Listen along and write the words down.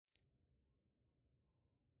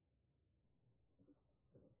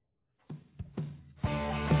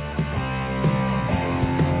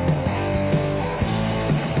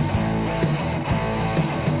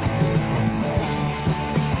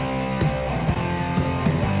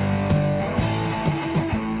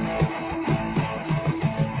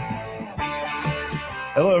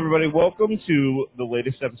Hello, everybody. Welcome to the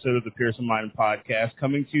latest episode of the Pearson Mind Podcast,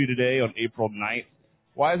 coming to you today on April 9th.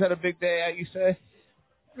 Why is that a big day, you say?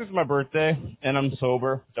 This is my birthday, and I'm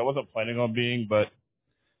sober, which I wasn't planning on being, but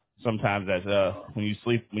sometimes when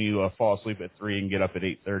you fall asleep at 3 and get up at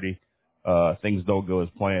 8:30, things don't go as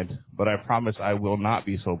planned. But I promise I will not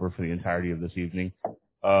be sober for the entirety of this evening.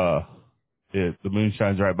 The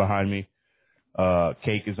moonshine's right behind me.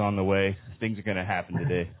 Cake is on the way. Things are going to happen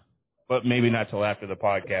today. But maybe not till after the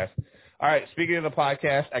podcast. All right, speaking of the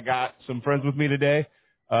podcast, I got some friends with me today.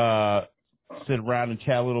 Sit around and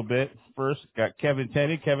chat a little bit. First, got Kevin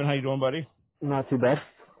Tenney. Kevin, how you doing, buddy? Not too bad.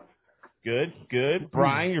 Good, good.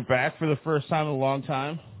 Brian, you're back for the first time in a long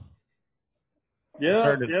time.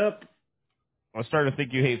 Yep. I'm starting to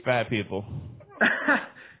think you hate fat people.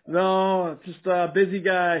 No, just a busy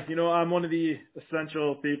guy. You know, I'm one of the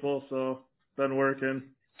essential people, so been working.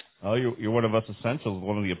 Oh, you're one of us essentials,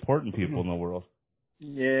 one of the important people in the world.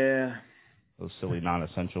 Yeah. Those silly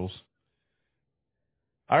non-essentials.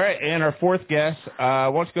 All right, and our fourth guest,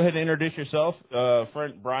 why don't you go ahead and introduce yourself?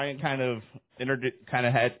 Friend Brian kind of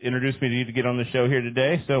had introduced me to you to get on the show here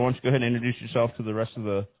today, so why don't you go ahead and introduce yourself to the rest of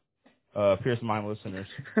the Pearson Mind listeners.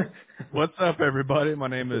 What's up, everybody? My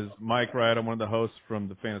name is Mike Wright. I'm one of the hosts from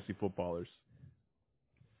the Fantasy Footballers.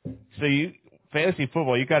 So fantasy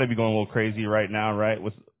football, you got to be going a little crazy right now, right,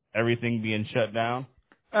 with everything being shut down?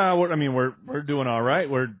 We're doing all right.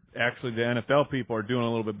 We're actually, the NFL people are doing a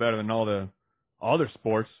little bit better than all the other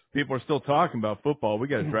sports. People are still talking about football. We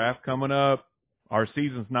got a draft coming up. Our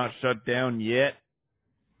season's not shut down yet.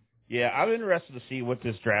 Yeah, I'm interested to see what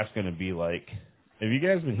this draft's going to be like. Have you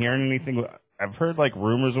guys been hearing anything? I've heard like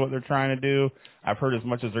rumors of what they're trying to do. I've heard as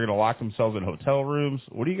much as they're going to lock themselves in hotel rooms.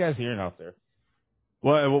 What are you guys hearing out there?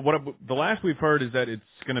 Well, the last we've heard is that it's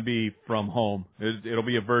going to be from home. It'll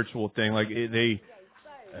be a virtual thing.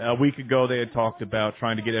 A week ago, they had talked about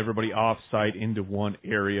trying to get everybody off-site into one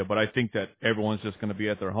area, but I think that everyone's just going to be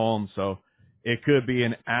at their home, so it could be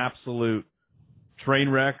an absolute train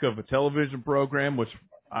wreck of a television program, which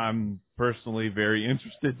I'm personally very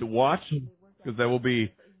interested to watch, because that will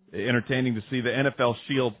be entertaining to see the NFL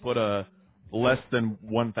Shield put a less than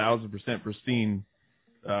 1,000% pristine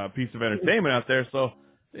piece of entertainment out there. So,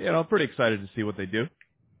 pretty excited to see what they do.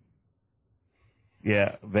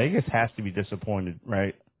 Yeah, Vegas has to be disappointed,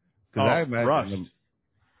 right? Because I imagine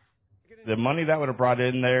the money that would have brought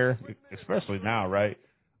in there, especially now, right?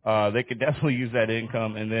 They could definitely use that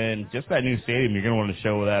income, and then just that new stadium, you're going to want to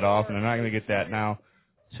show that off, and they're not going to get that now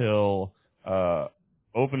till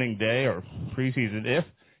opening day or preseason.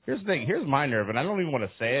 Here's the thing, here's my nerve, and I don't even want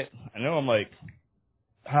to say it. I know I'm like,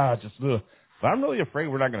 but I'm really afraid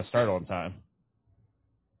we're not going to start on time.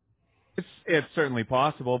 It's certainly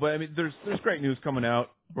possible, but I mean, there's great news coming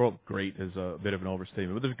out. Well, great is a bit of an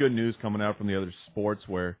overstatement, but there's good news coming out from the other sports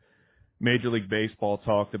where Major League Baseball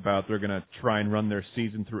talked about they're going to try and run their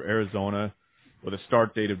season through Arizona with a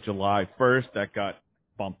start date of July 1st. That got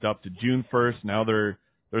bumped up to June 1st. Now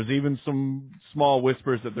there's even some small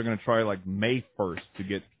whispers that they're going to try like May 1st to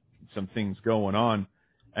get some things going on.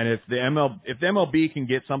 And if the MLB can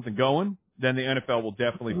get something going, then the NFL will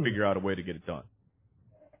definitely figure out a way to get it done.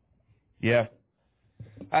 Yeah.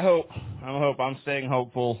 I'm staying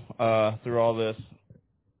hopeful through all this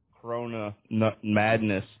corona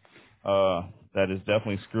madness that is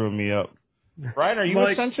definitely screwing me up. Brian, are you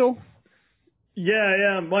Mike, essential?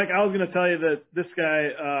 Yeah. Mike, I was going to tell you that this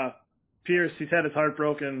guy, Pierce, he's had his heart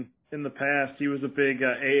broken in the past. He was a big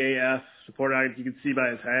AAF supporter. You can see by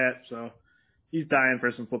his hat. So he's dying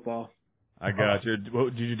for some football. I got you.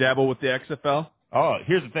 Did you dabble with the XFL? Oh,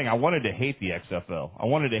 here's the thing. I wanted to hate the XFL. I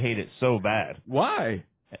wanted to hate it so bad. Why?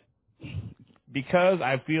 Because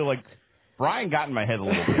I feel like Brian got in my head a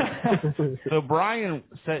little bit. So Brian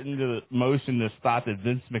set into motion this thought that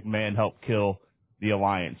Vince McMahon helped kill the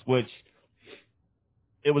Alliance, which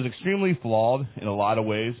it was extremely flawed in a lot of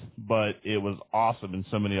ways, but it was awesome in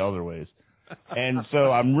so many other ways. And so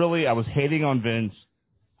I was hating on Vince.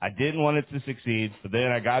 I didn't want it to succeed, but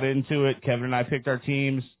then I got into it. Kevin and I picked our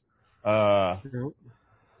teams. And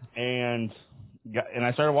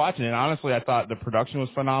I started watching it. And honestly, I thought the production was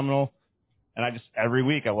phenomenal. And every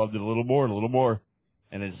week I loved it a little more and a little more.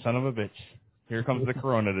 And then, son of a bitch, here comes the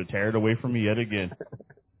corona to tear it away from me yet again.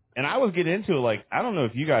 And I was getting into it, like, I don't know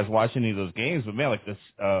if you guys watch any of those games, but man, like this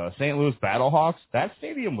St. Louis Battlehawks, that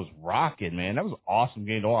stadium was rocking, man. That was an awesome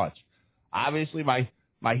game to watch. Obviously, my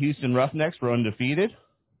Houston Roughnecks were undefeated.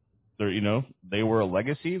 They were a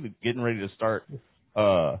legacy, getting ready to start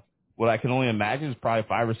what I can only imagine is probably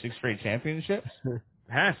 5 or 6 straight championships.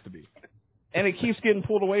 Has to be. And it keeps getting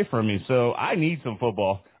pulled away from me, so I need some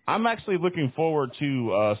football. I'm actually looking forward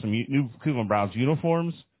to some new Cleveland Browns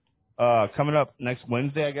uniforms coming up next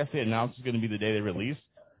Wednesday. I guess they announced it's going to be the day they release.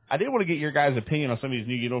 I did want to get your guys' opinion on some of these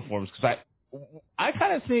new uniforms because I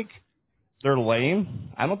kind of think they're lame.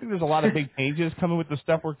 I don't think there's a lot of big changes coming with the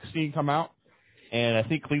stuff we're seeing come out, and I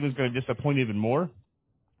think Cleveland's going to disappoint even more.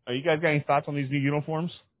 Are you guys got any thoughts on these new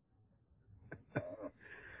uniforms?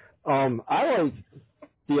 I like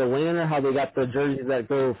the Atlanta, how they got the jerseys that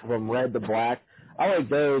go from red to black. I like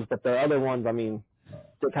those, but the other ones, I mean,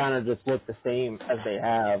 they kind of just look the same as they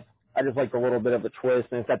have. I just like the little bit of a twist,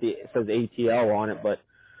 and it says ATL on it, but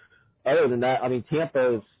other than that, I mean,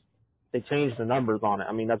 Tampa's, they changed the numbers on it.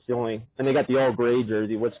 I mean, that's the only, and they got the all gray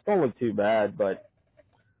jersey, which don't look too bad, but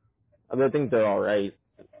I mean, I think they're all right,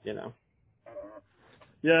 you know.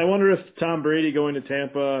 Yeah, I wonder if Tom Brady going to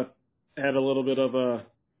Tampa had a little bit of a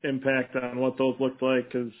impact on what those looked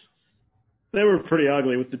like, because they were pretty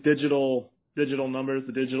ugly with the digital numbers,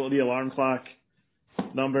 the alarm clock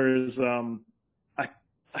numbers.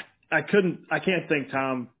 I can't think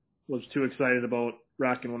Tom was too excited about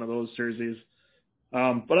rocking one of those jerseys.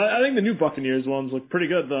 But I think the new Buccaneers ones look pretty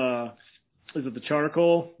good. Is it the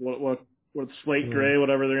charcoal? What slate gray,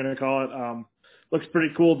 whatever they're gonna call it. Looks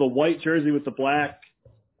pretty cool. The white jersey with the black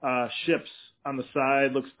ships on the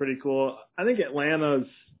side looks pretty cool. I think Atlanta's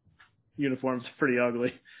uniform's pretty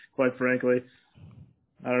ugly, quite frankly.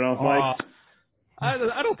 I don't know, Mike. I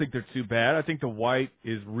don't think they're too bad. I think the white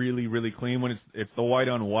is really, really clean. When it's the white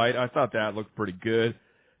on white, I thought that looked pretty good.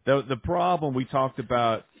 The problem we talked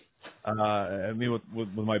about, I mean, with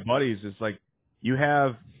my buddies, is like you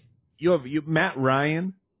have Matt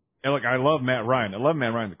Ryan, and like I love Matt Ryan. I love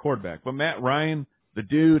Matt Ryan, the quarterback, but Matt Ryan, the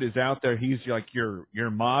dude, is out there. He's like your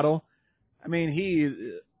model. I mean,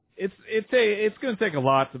 it's going to take a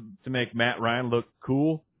lot to make Matt Ryan look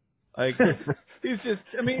cool. Like he's just,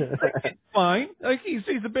 I mean, it's fine. Like he's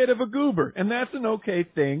a bit of a goober, and that's an okay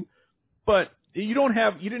thing. But you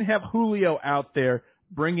didn't have Julio out there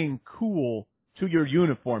bringing cool to your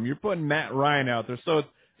uniform. You're putting Matt Ryan out there, so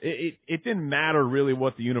it didn't matter really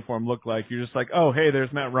what the uniform looked like. You're just like, oh, hey,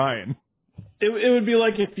 there's Matt Ryan. It would be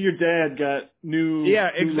like if your dad got new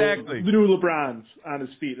LeBrons on his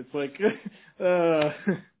feet. It's like,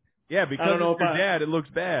 yeah, because it's your dad, it looks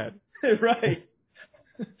bad. Right.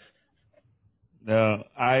 No,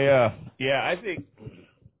 I think,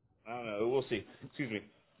 I don't know. We'll see. Excuse me.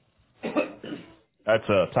 That's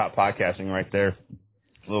top podcasting right there.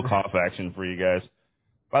 A little cough action for you guys.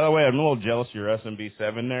 By the way, I'm a little jealous of your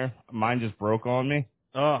SMB7 there. Mine just broke on me.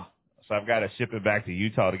 Oh. So I've got to ship it back to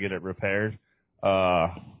Utah to get it repaired.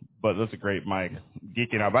 But that's a great mic.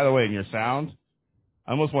 Geeking out. By the way, in your sound,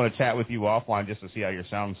 I almost want to chat with you offline just to see how you're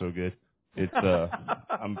sounding so good. It's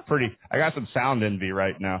I got some sound envy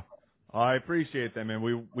right now. I appreciate that, man.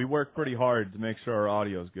 We work pretty hard to make sure our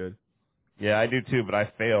audio's good. Yeah, I do too, but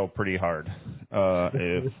I fail pretty hard.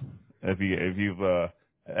 If you've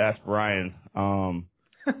asked Brian,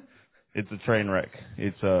 it's a train wreck.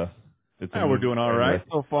 We're doing all right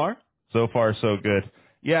so far. So far, so good.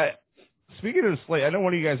 Yeah. Speaking of the slate, I know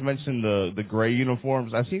one of you guys mentioned the gray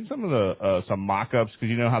uniforms. I've seen some of the some mock-ups because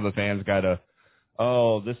you know how the fans gotta,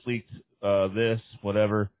 this leaked, this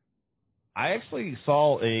whatever. I actually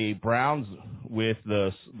saw a Browns with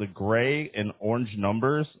the gray and orange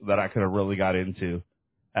numbers that I could have really got into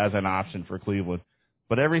as an option for Cleveland.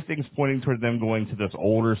 But everything's pointing toward them going to this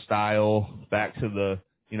older style, back to the,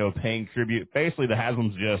 paying tribute. Basically, the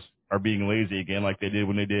Haslams just are being lazy again like they did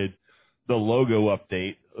when they did the logo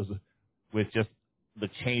update with just the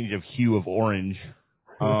change of hue of orange.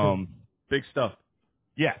 Big stuff.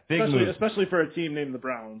 Yeah, big move. Especially for a team named the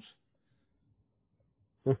Browns.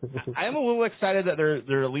 I am a little excited that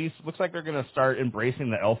they're at least looks like they're going to start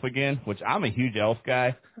embracing the elf again, which I'm a huge elf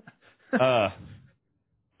guy.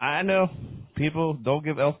 I know people don't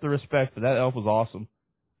give elf the respect, but that elf was awesome.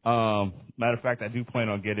 Matter of fact, I do plan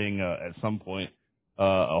on getting at some point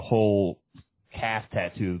a whole calf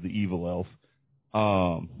tattoo of the evil elf.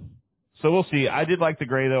 So we'll see. I did like the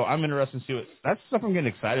gray though. I'm interested to see what that's stuff I'm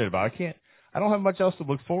getting excited about. I don't have much else to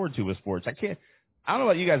look forward to with sports. I don't know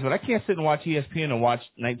about you guys, but I can't sit and watch ESPN and watch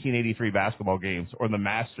 1983 basketball games or the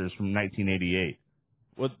Masters from 1988.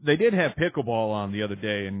 Well, they did have pickleball on the other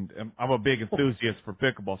day, and I'm a big enthusiast for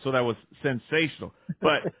pickleball, so that was sensational.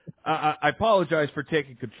 But I apologize for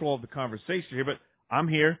taking control of the conversation here, but I'm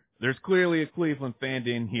here. There's clearly a Cleveland fan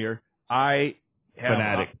in here. I have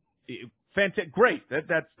fanatic. Fantastic. Great.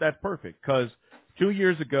 That's perfect, because 2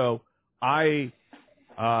 years ago,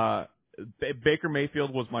 Baker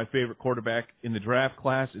Mayfield was my favorite quarterback in the draft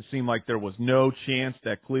class. It seemed like there was no chance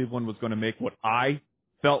that Cleveland was going to make what I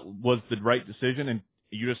felt was the right decision, and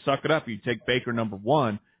you just suck it up. You take Baker number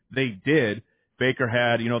one. they did. Baker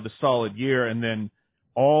had, the solid year, and then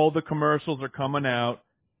all the commercials are coming out.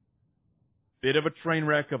 Bit of a train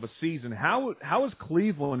wreck of a season. How is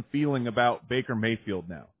Cleveland feeling about Baker Mayfield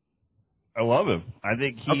now? I love him. I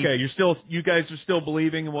think you guys are still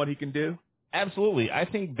believing in what he can do? Absolutely. I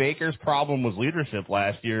think Baker's problem was leadership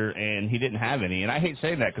last year, and he didn't have any. And I hate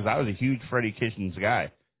saying that because I was a huge Freddie Kitchens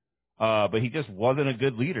guy. But he just wasn't a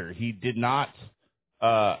good leader. He did not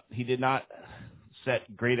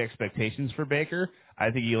set great expectations for Baker.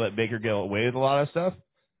 I think he let Baker get away with a lot of stuff.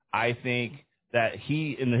 I think that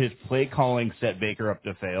he, in his play calling, set Baker up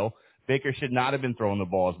to fail. Baker should not have been throwing the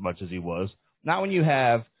ball as much as he was. Not when you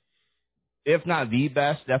have, if not the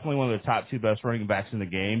best, definitely one of the top 2 best running backs in the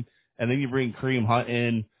game. And then you bring Kareem Hunt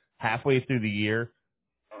in halfway through the year.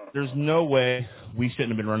 There's no way we shouldn't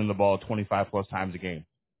have been running the ball 25-plus times a game.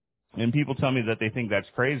 And people tell me that they think that's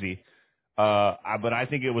crazy. But I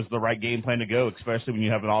think it was the right game plan to go, especially when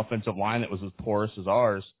you have an offensive line that was as porous as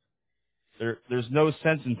ours. There's no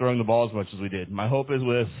sense in throwing the ball as much as we did. My hope is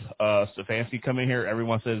with Stefanski coming here,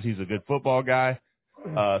 everyone says he's a good football guy,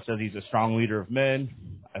 says he's a strong leader of men.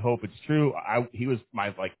 I hope it's true. He was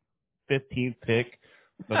my 15th pick,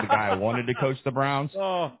 but the guy I wanted to coach the Browns.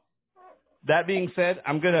 Oh. That being said,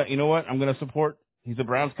 I'm gonna support. He's a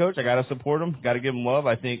Browns coach. I gotta support him. Gotta give him love.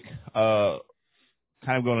 I think, kind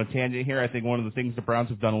of going on a tangent here, I think one of the things the Browns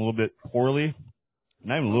have done a little bit poorly,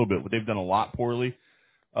 not even a little bit, but they've done a lot poorly,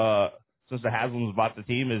 since the Haslams bought the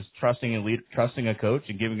team, is trusting a coach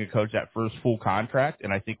and giving a coach that first full contract.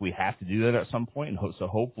 And I think we have to do that at some point. And so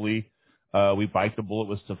hopefully, we bite the bullet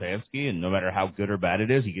with Stefanski, and no matter how good or bad it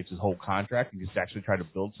is, he gets his whole contract and gets to actually try to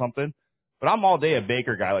build something. But I'm all day a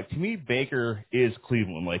Baker guy. To me, Baker is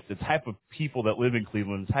Cleveland. The type of people that live in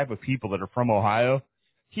Cleveland, the type of people that are from Ohio,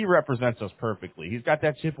 he represents us perfectly. He's got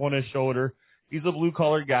that chip on his shoulder. He's a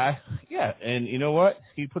blue-collar guy. Yeah, and you know what?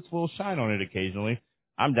 He puts a little shine on it occasionally.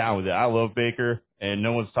 I'm down with it. I love Baker, and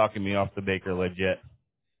no one's talking me off the Baker ledge yet.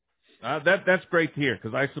 That's great to hear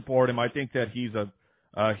because I support him. I think that he's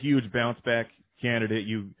a huge bounce-back candidate.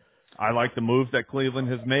 I like the moves that Cleveland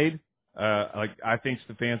has made. I think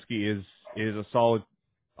Stefanski is a solid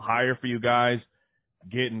hire for you guys.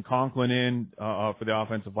 Getting Conklin in for the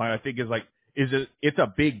offensive line, I think it's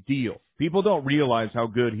a big deal. People don't realize how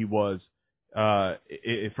good he was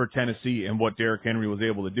for Tennessee and what Derrick Henry was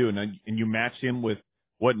able to do, and you match him with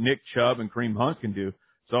what Nick Chubb and Kareem Hunt can do.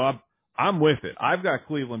 So I'm with it. I've got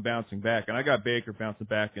Cleveland bouncing back, and I got Baker bouncing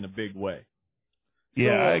back in a big way.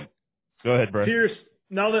 Yeah, go ahead, Brett. Pierce,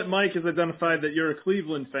 now that Mike has identified that you're a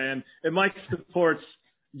Cleveland fan and Mike supports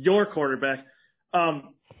your quarterback,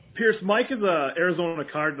 Pierce, Mike is a Arizona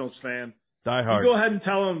Cardinals fan. Die hard. You go ahead and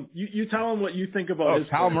tell him. You tell him what you think about his.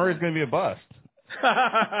 Kyle Murray's going to be a bust.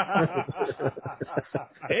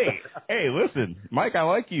 Hey, listen, Mike, I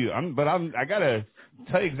like you. I gotta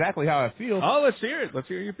tell you exactly how I feel. Oh, let's hear it. Let's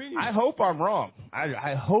hear your opinion. I hope I'm wrong.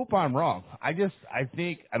 I hope I'm wrong. I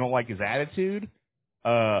think I don't like his attitude.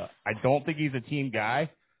 I don't think he's a team guy.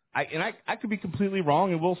 I could be completely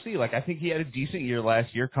wrong, and we'll see. I think he had a decent year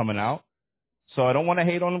last year coming out, so I don't want to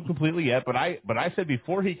hate on him completely yet. But I said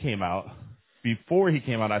before he came out,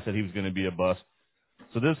 I said he was going to be a bust.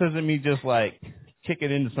 So this isn't me just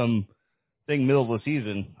kicking into some thing middle of the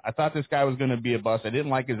season. I thought this guy was going to be a bust. I didn't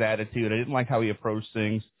like his attitude. I didn't like how he approached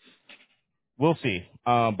things. We'll see.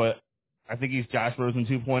 But I think he's Josh Rosen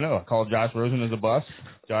 2.0. I call Josh Rosen as a bust.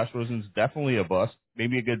 Josh Rosen's definitely a bust.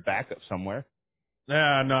 Maybe a good backup somewhere. No.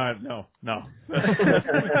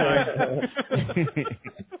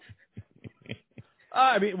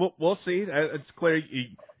 I mean, we'll see. It's clear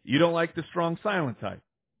you don't like the strong silent type.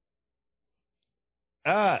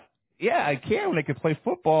 Yeah, I can when they can play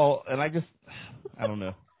football, and I don't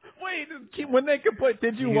know. Wait, when they could play,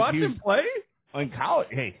 did you watch him play? In college,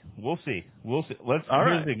 hey, we'll see. Here's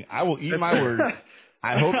right. the thing. I will eat my words.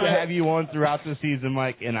 I hope to have you on throughout the season,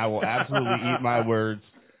 Mike, and I will absolutely eat my words.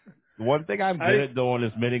 The one thing I'm good at doing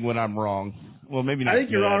is admitting when I'm wrong. Well, maybe not. I think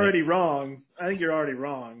you're already wrong.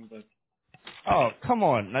 But oh, come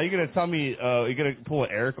on! Now you're gonna tell me you're gonna pull an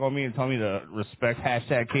Eric on me and tell me to respect #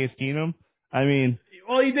 Case Keenum? I mean,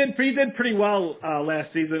 well, he did pretty well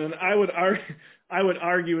last season, and I would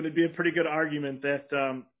argue, and it'd be a pretty good argument that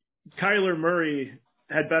Kyler Murray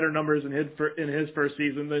had better numbers in his first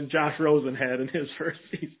season than Josh Rosen had in his first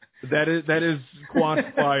season. That is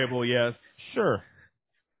quantifiable, yes. Sure.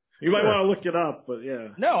 You might want to look it up, but yeah.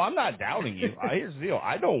 No, I'm not doubting you. Here's the deal.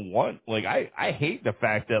 I don't want, I hate the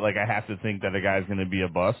fact that, I have to think that a guy's going to be a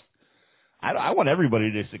bust. I want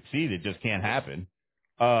everybody to succeed. It just can't happen.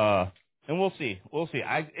 And we'll see.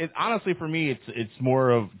 Honestly, for me, it's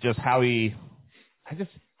more of just how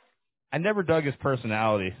I never dug his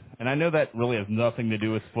personality, and I know that really has nothing to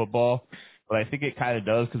do with football, but I think it kind of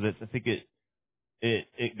does because I think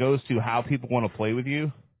it goes to how people want to play with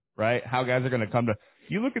you, right? How guys are going to come to.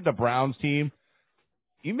 You look at the Browns team.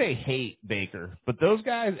 You may hate Baker, but those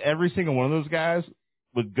guys, every single one of those guys,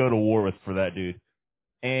 would go to war for that dude.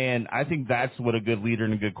 And I think that's what a good leader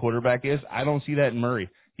and a good quarterback is. I don't see that in Murray.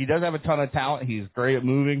 He does have a ton of talent. He's great at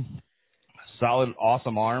moving, solid,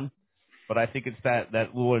 awesome arm. But I think it's that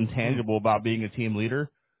little intangible about being a team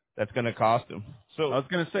leader that's going to cost him. So I was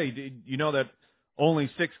going to say, you know that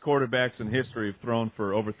only 6 quarterbacks in history have thrown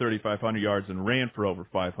for over 3,500 yards and ran for over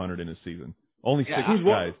 500 in a season. Only 6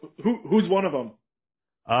 guys. Who's one of them?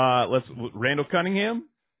 Randall Cunningham,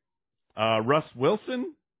 Russ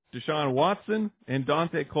Wilson, Deshaun Watson, and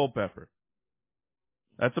Dante Culpepper.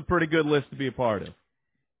 That's a pretty good list to be a part of.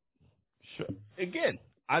 Sure. Again,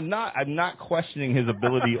 I'm not questioning his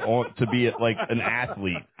ability to be like an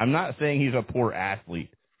athlete. I'm not saying he's a poor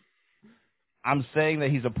athlete. I'm saying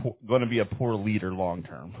that he's going to be a poor leader long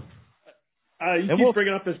term. You keep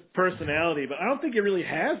bringing up his personality, but I don't think he really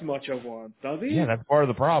has much of one, does he? Yeah, that's part of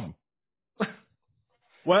the problem.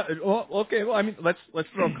 Well, okay. Well, I mean, let's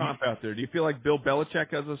throw a comp out there. Do you feel like Bill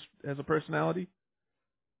Belichick has a personality?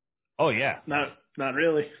 Oh yeah, not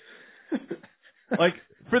really. Like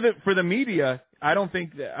for the media, I don't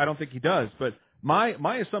think he does. But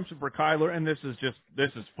my assumption for Kyler, and this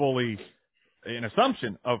is fully an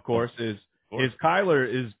assumption, of course, is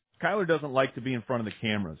Kyler doesn't like to be in front of the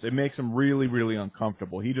cameras. It makes him really, really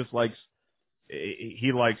uncomfortable. He likes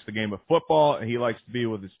the game of football, and he likes to be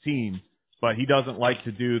with his team, but he doesn't like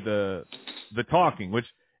to do the talking.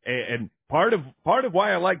 And part of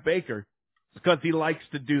why I like Baker is because he likes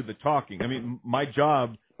to do the talking. I mean, my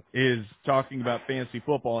job is talking about fantasy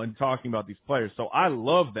football and talking about these players, so I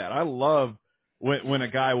love that. I love when a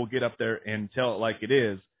guy will get up there and tell it like it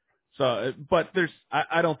is. So, but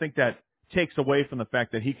I don't think that takes away from the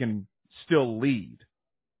fact that he can still lead.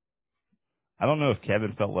 I don't know if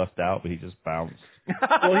Kevin felt left out, but he just bounced.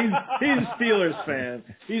 Well, he's a Steelers fan.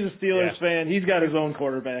 He's a Steelers fan. He's got his own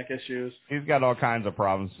quarterback issues. He's got all kinds of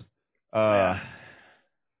problems.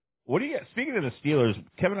 What do you guys, speaking of the Steelers,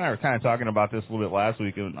 Kevin and I were kind of talking about this a little bit last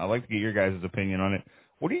week, and I'd like to get your guys' opinion on it.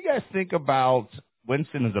 What do you guys think about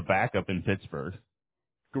Winston as a backup in Pittsburgh?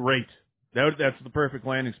 Great. That's the perfect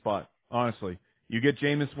landing spot, honestly. You get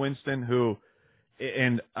Jameis Winston, who,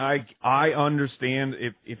 and I understand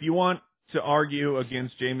if you want to argue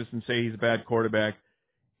against Jameis and say he's a bad quarterback,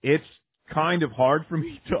 it's kind of hard for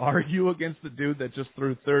me to argue against the dude that just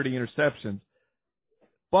threw 30 interceptions.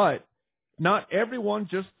 But not everyone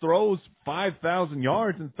just throws 5,000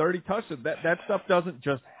 yards and 30 touchdowns. That stuff doesn't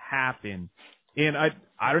just happen. And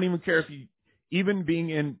I don't even care if you, even being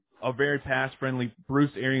in a very pass-friendly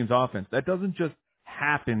Bruce Arians offense, that doesn't just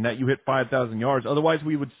happen that you hit 5,000 yards. Otherwise,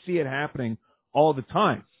 we would see it happening all the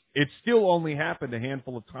time. It still only happened a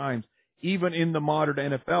handful of times, even in the modern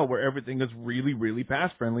NFL, where everything is really, really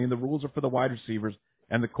pass-friendly, and the rules are for the wide receivers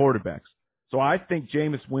and the quarterbacks. So I think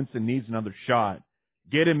Jameis Winston needs another shot.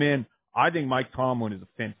 Get him in. I think Mike Tomlin is a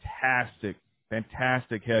fantastic,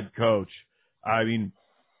 fantastic head coach. I mean,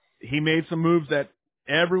 he made some moves that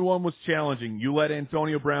everyone was challenging. You let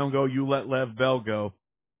Antonio Brown go. You let Lev Bell go.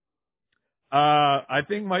 I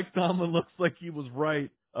think Mike Tomlin looks like he was right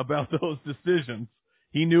about those decisions.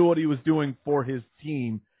 He knew what he was doing for his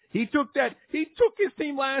team. He took his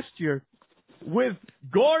team last year with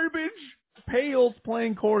garbage Pales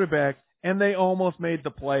playing quarterback, and they almost made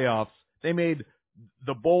the playoffs. They made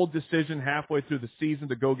the bold decision halfway through the season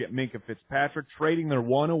to go get Minkah Fitzpatrick, trading their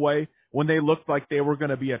one away when they looked like they were going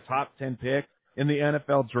to be a top 10 pick in the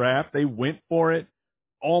NFL draft. They went for it,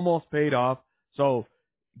 almost paid off. So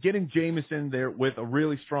getting Jameis in there with a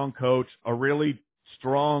really strong coach, a really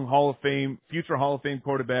strong future Hall of Fame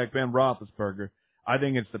quarterback, Ben Roethlisberger, I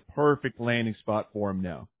think it's the perfect landing spot for him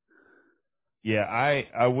now. Yeah,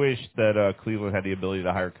 I wish that Cleveland had the ability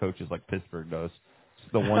to hire coaches like Pittsburgh does.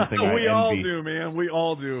 It's the one thing I we envy. all do, man. We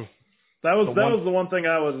all do. That was the one thing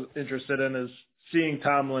I was interested in, is seeing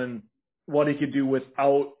Tomlin, what he could do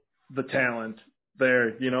without the talent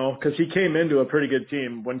there, because he came into a pretty good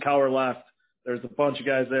team. When Cowher left, there's a bunch of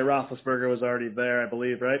guys there. Roethlisberger was already there, I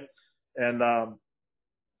believe, right? And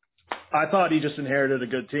I thought he just inherited a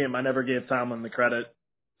good team. I never gave Tomlin the credit,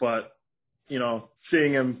 but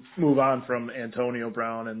seeing him move on from Antonio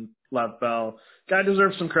Brown and Lev Bell, guy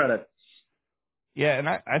deserves some credit. Yeah, and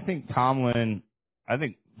I think Tomlin,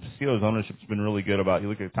 Steelers ownership's been really good about. You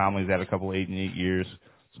look at Tomlin; he's had a couple 8-8 years.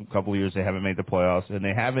 Some couple of years they haven't made the playoffs, and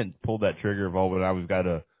they haven't pulled that trigger of, oh, but now we've got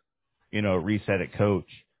to, reset at coach.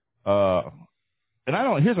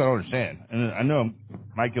 and here's what I don't understand. And I know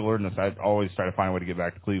Mike Gillard and I always try to find a way to get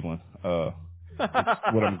back to Cleveland. It's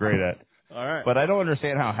what I'm great at. All right. But I don't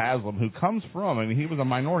understand how Haslam, who comes from, I mean, he was a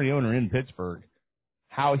minority owner in Pittsburgh,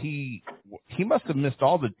 how he must have missed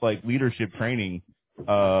all the leadership training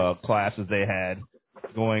classes they had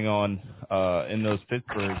going on in those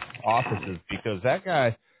Pittsburgh offices, because that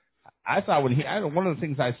guy, I thought one of the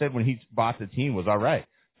things I said when he bought the team was, all right,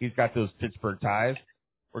 he's got those Pittsburgh ties.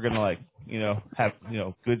 We're going to have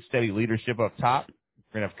good steady leadership up top.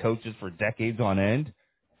 We're going to have coaches for decades on end.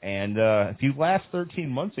 And if you last 13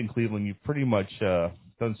 months in Cleveland, you've pretty much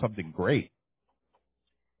done something great.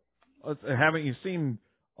 Haven't you seen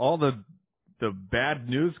all the bad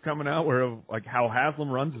news coming out where how Haslam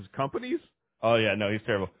runs his companies? Oh yeah, no, he's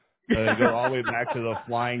terrible. They go all the way back to the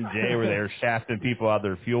Flying J where they were shafting people out of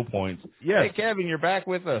their fuel points. Yes. Hey Kevin, you're back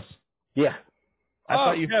with us. Yeah.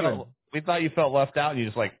 We thought you felt left out, and you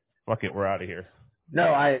just fuck it, we're out of here.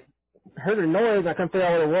 No, I heard a noise. I couldn't figure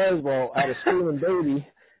out what it was. Well, I had a screaming baby,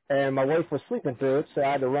 and my wife was sleeping through it, so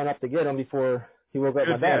I had to run up to get him before he woke up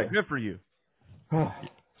my daughter. Yeah, good for you.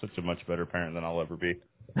 Such a much better parent than I'll ever be.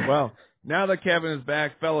 Well, now that Kevin is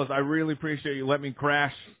back, fellas, I really appreciate you letting me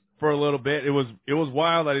crash for a little bit. It was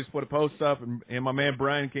wild. I just put a post up, and my man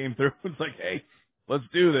Brian came through and was like, hey, let's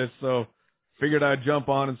do this. So figured I'd jump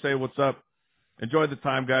on and say what's up. Enjoy the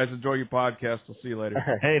time, guys. Enjoy your podcast. We'll see you later.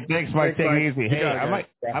 Hey, thanks, Mike. Take it easy. Hey, it,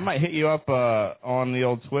 I might hit you up on the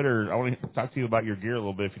old Twitter. I want to talk to you about your gear a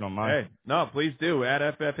little bit, if you don't mind. Hey, no, please do.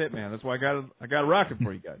 Add FF Hitman. That's why I got a rocket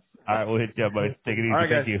for you guys. All right, we'll hit you up, buddy. Take it easy. All right,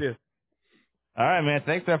 Thank guys. you. All right, man.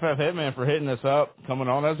 Thanks, FF Hitman, for hitting us up, coming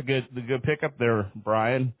on. That's a good pickup there,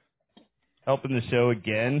 Brian. Helping the show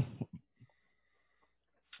again.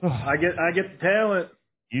 I get the talent.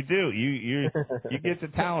 You do. You get the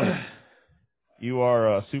talent. You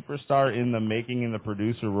are a superstar in the making, in the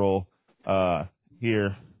producer role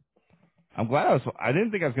here. I'm glad I didn't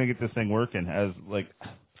think I was going to get this thing working. I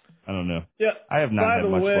don't know. Yeah. I have not had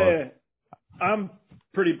much luck. By the way, I'm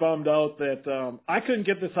pretty bummed out that I couldn't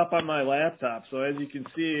get this up on my laptop. So as you can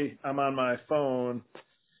see, I'm on my phone.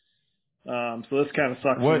 So this kind of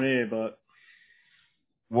sucks for me, but.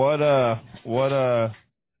 What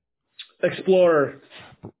Explorer.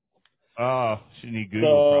 Oh, should need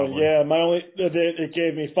Google. So probably. It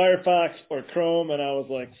gave me Firefox or Chrome, and I was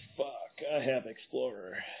like, "Fuck, I have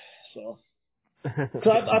Explorer." So,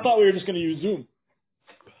 I thought we were just going to use Zoom.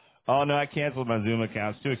 Oh no, I canceled my Zoom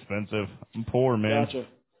account. It's too expensive. I'm poor, man. Gotcha.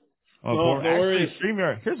 No worries.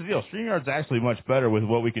 StreamYard. Here's the deal. StreamYard's actually much better with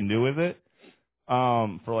what we can do with it.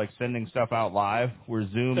 For sending stuff out live. Where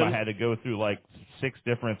Zoom, I had to go through 6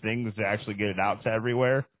 different things to actually get it out to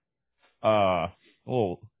everywhere.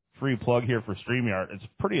 Little free plug here for StreamYard. It's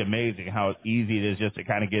pretty amazing how easy it is just to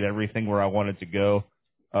kind of get everything where I want it to go.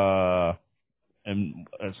 And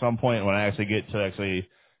at some point when I actually get to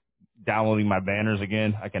downloading my banners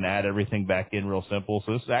again, I can add everything back in real simple.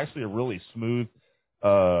 So this is actually a really smooth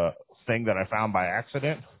thing that I found by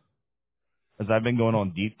accident as I've been going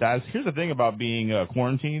on deep dives. Here's the thing about being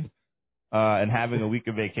quarantined and having a week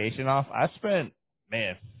of vacation off. I spent,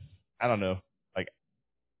 I don't know,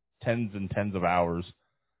 tens and tens of hours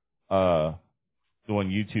doing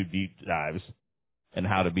YouTube deep dives and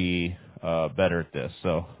how to be better at this.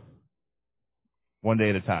 So one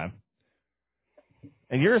day at a time.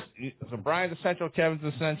 And so Brian's essential,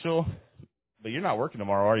 Kevin's essential, but you're not working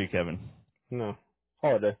tomorrow, are you, Kevin? No.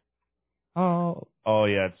 Holiday. Oh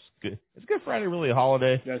yeah, it's good. It's Good Friday, really a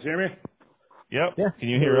holiday. You guys hear me? Yep. Yeah. Can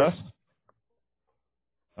you hear us?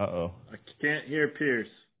 Uh-oh. I can't hear Pierce.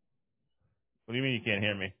 What do you mean you can't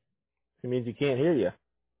hear me? It means he can't hear you.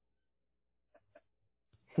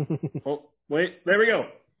 Oh, wait. There we go.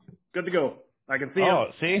 Good to go. I can see him. Oh,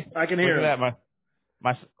 see? I can hear Look him. at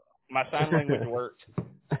that. My sign language worked.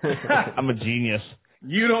 I'm a genius.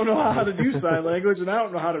 You don't know how to do sign language, and I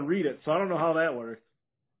don't know how to read it, so I don't know how that works.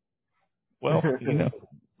 Well,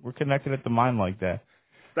 we're connected at the mind like that.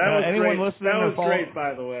 That was anyone great. listening That to was great,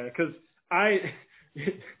 by the way, because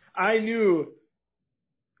I knew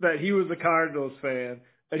that he was a Cardinals fan,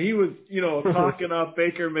 and he was, talking up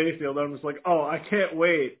Baker Mayfield. I'm just like, oh, I can't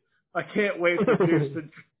wait. I can't wait for Pierce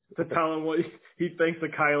to tell him what he thinks of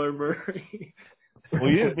Kyler Murray. Well,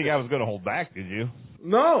 you didn't think I was going to hold back, did you?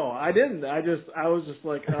 No, I didn't. I was just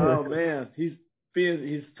like, oh man, he's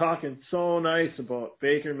talking so nice about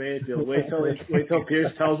Baker Mayfield. Wait till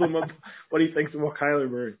Pierce tells him what he thinks about Kyler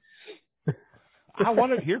Murray.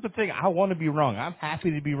 Here's the thing. I want to be wrong. I'm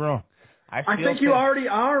happy to be wrong. I think you already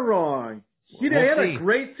are wrong. He had a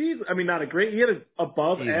great season. I mean, not a great. He had an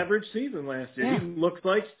above average season last year. Yeah. He looks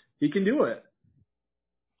like he can do it.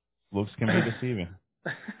 Looks can be deceiving.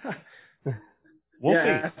 We'll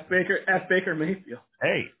yeah, see. ask Baker Mayfield.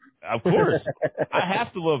 Hey, of course. I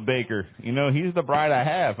have to love Baker. You know, he's the bride I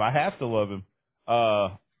have. I have to love him.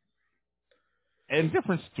 In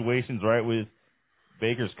different situations, right, with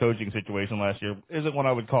Baker's coaching situation last year isn't what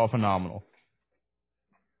I would call phenomenal.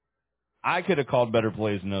 I could have called better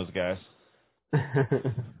plays than those guys.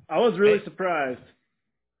 I was really surprised.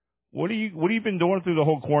 What have you been doing through the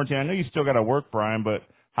whole quarantine? I know you still got to work, Brian, but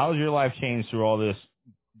how's your life changed through all this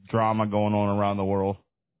drama going on around the world?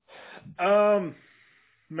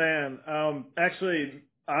 Actually,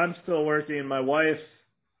 I'm still working. My wife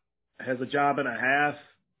has a job and a half.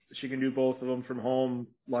 She can do both of them from home,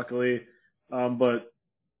 luckily. But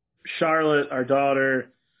Charlotte, our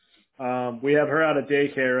daughter, we have her out of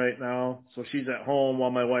daycare right now, so she's at home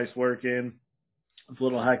while my wife's working. It's a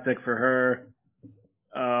little hectic for her.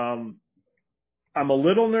 I'm a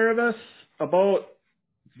little nervous about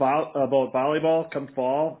volleyball come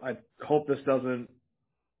fall. I hope this doesn't,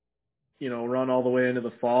 run all the way into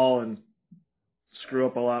the fall and screw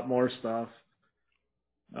up a lot more stuff.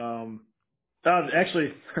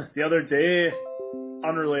 Actually, the other day,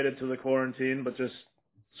 unrelated to the quarantine, but just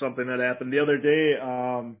something that happened. The other day,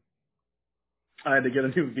 I had to get a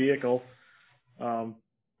new vehicle.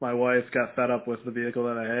 My wife got fed up with the vehicle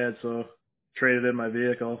that I had, so traded in my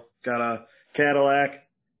vehicle. Got a Cadillac.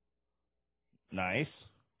 Nice.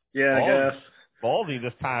 Yeah, I guess. Ballsy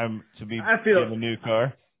this time to be getting a new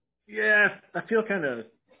car. Yeah, I feel kind of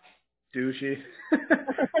douchey.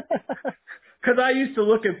 Because I used to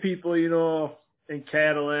look at people, in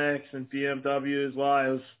Cadillacs and BMWs while I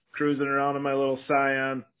was cruising around in my little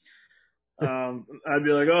Scion. I'd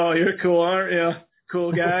be like, "Oh, you're cool, aren't you?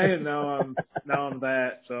 Cool guy." And now I'm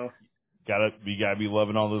that. So you gotta be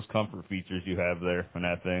loving all those comfort features you have there in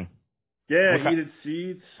that thing. Yeah, heated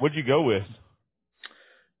seats. What'd you go with?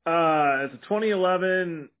 It's a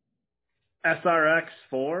 2011 SRX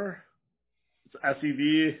 4. It's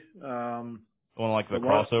SUV. One like the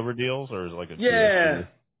crossover deals, or is it like a yeah,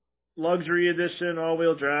 luxury edition,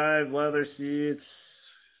 all-wheel drive, leather seats.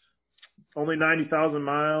 Only 90,000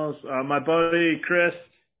 miles. My buddy Chris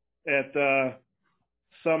at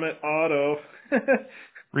Summit Auto hooked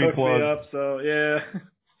me up. So yeah.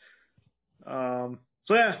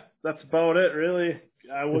 So yeah, that's about it really.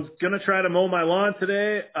 I was gonna try to mow my lawn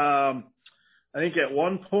today. I think at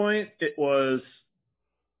one point it was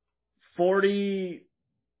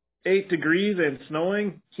 48 degrees and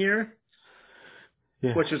snowing here,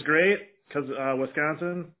 which is great because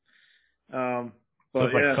Wisconsin. But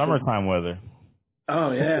it's like summertime weather.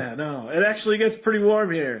 Oh yeah, no, it actually gets pretty warm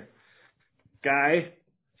here, guy.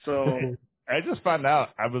 So I just found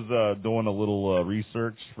out. I was doing a little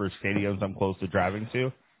research for stadiums I'm close to driving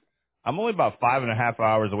to. I'm only about 5.5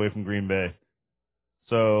 hours away from Green Bay.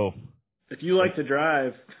 So if you like to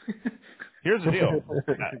drive, here's the deal.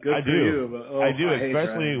 Good I for do. you, but, I do, especially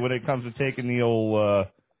driving. when it comes to taking the old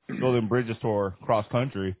Golden Bridges tour cross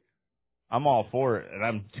country. I'm all for it, and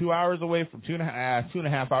I'm 2 hours away from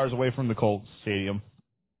 2.5 hours away from the Colts Stadium,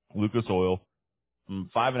 Lucas Oil. I'm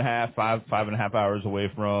 5.5 hours away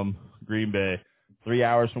from Green Bay, 3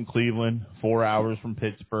 hours from Cleveland, 4 hours from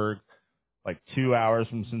Pittsburgh, like 2 hours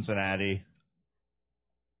from Cincinnati.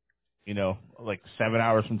 Like 7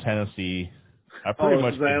 hours from Tennessee. I pretty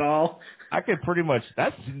much is that all? I could pretty much.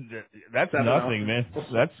 That's nothing, man.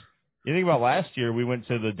 You think about last year, we went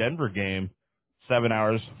to the Denver game, 7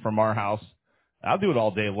 hours from our house. I'll do it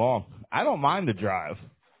all day long. I don't mind the drive.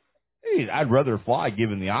 Hey, I'd rather fly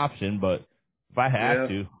given the option, but if I have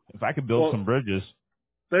to, if I could build some bridges.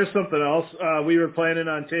 There's something else. We were planning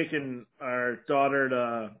on taking our daughter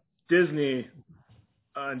to Disney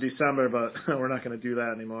in December, but we're not going to do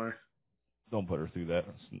that anymore. Don't put her through that.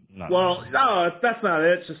 No, that's not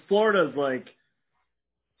it. It's just Florida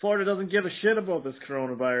doesn't give a shit about this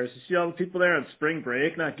coronavirus. You see all the people there on spring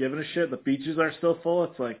break not giving a shit. The beaches are still full.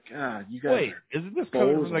 It's like, God, you guys. Wait, isn't this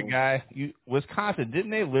coming from the guy? Wisconsin,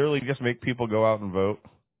 didn't they literally just make people go out and vote?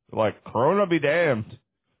 Like, Corona be damned.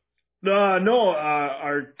 No,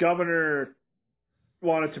 our governor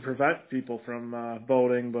wanted to prevent people from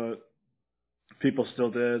voting, but people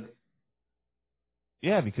still did.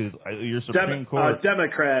 Yeah, because your Supreme Court...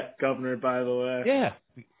 Democrat governor, by the way. Yeah.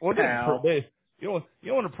 Well, you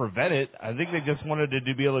don't want to prevent it. I think they just wanted to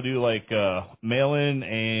be able to do like mail-in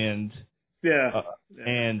and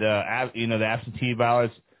the absentee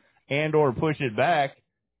ballots, and or push it back.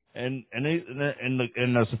 And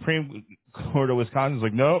the Supreme Court of Wisconsin is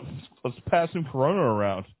like, nope, let's pass some Corona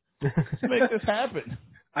around. Let's make this happen.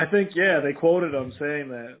 I think they quoted them saying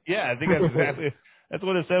that. Yeah, I think that's exactly. That's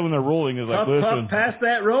what it said when they're ruling. Is like, listen, pass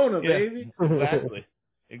that Rona, baby.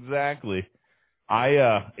 Exactly.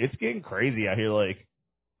 It's getting crazy out here. Like,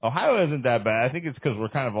 Ohio isn't that bad. I think it's because we're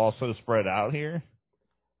kind of all so spread out here.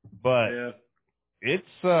 But Yeah.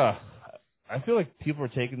 it's, I feel like people are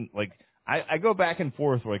taking, like, I go back and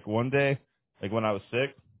forth. Like, one day, like, when I was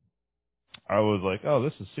sick, I was like, oh,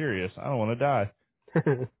 this is serious. I don't want to die.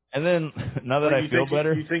 And then, now that I feel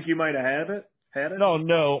better. You think you might have had it?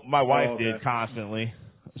 No, my wife okay. did constantly.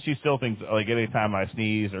 She still thinks, like, anytime I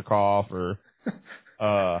sneeze or cough or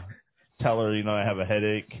tell her, I have a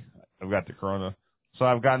headache, I've got the corona. So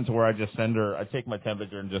I've gotten to where I just I take my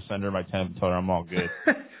temperature and just send her my temp, tell her I'm all good.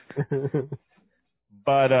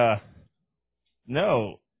 But,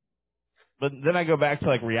 no. But then I go back to,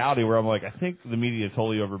 like, reality where I'm like, I think the media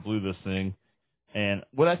totally overblew this thing. And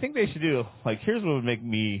what I think they should do, like, here's what would make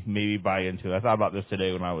me maybe buy into it. I thought about this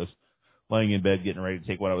today when I was laying in bed getting ready to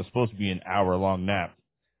take what I was supposed to be an hour-long nap.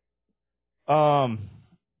 I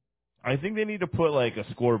think they need to put, like, a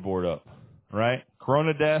scoreboard up, right?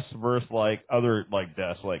 Corona deaths versus, like, other, like,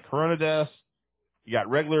 deaths. Like, corona deaths, you got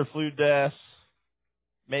regular flu deaths,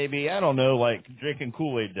 maybe, I don't know, like, drinking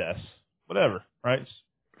Kool-Aid deaths. Whatever, right?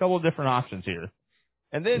 A couple of different options here.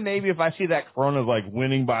 And then maybe if I see that Corona's, like,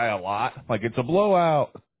 winning by a lot, like, it's a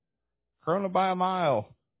blowout, Corona by a mile,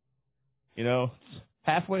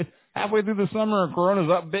 halfway through the summer,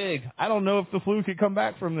 Corona's up big. I don't know if the flu could come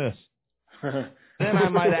back from this. Then I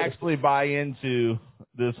might actually buy into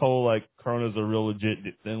this whole, like, Corona's a real legit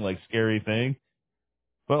thing, like, scary thing.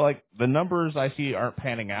 But, like, the numbers I see aren't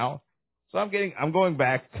panning out. So I'm going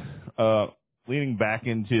back, leaning back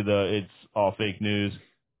into it's all fake news,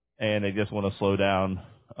 and they just want to slow down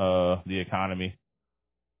the economy.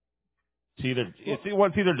 It's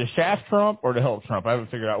either to shaft Trump or to help Trump. I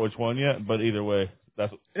haven't figured out which one yet, but either way,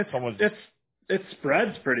 it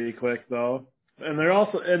spreads pretty quick though, and they're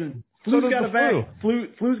also flu's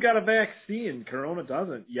flu's got a vaccine. Corona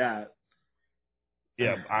doesn't yet.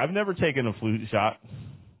 Yeah, I've never taken a flu shot,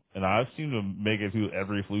 and I've seemed to make it through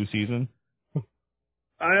every flu season.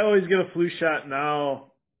 I always get a flu shot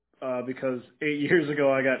now because 8 years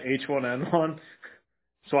ago I got H1N1.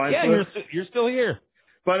 You're still here.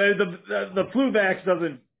 But the flu vax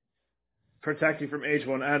doesn't protect you from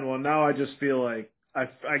H1N1. Now I just feel like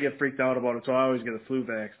I get freaked out about it, so I always get a flu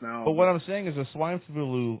vax now. But what I'm saying is the swine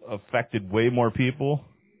flu affected way more people.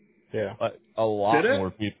 Yeah. Like, a lot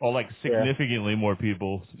more people. Like, significantly more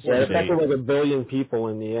people. Yeah, it affected like 1 billion people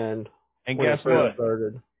in the end. And guess what?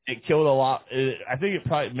 It killed a lot. I think it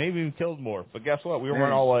probably maybe even killed more. But guess what? We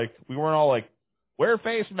weren't all like, wear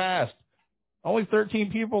face masks. Only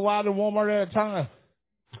 13 people allowed in Walmart at a time.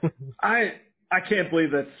 I can't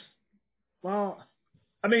believe that's. Well,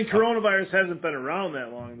 I mean, coronavirus hasn't been around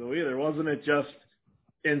that long though either. Wasn't it just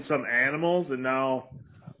in some animals and now?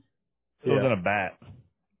 It was in a bat.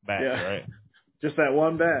 Right? Just that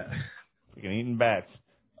one bat. Freaking eating bats.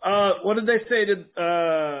 What did they say?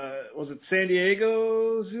 Was it San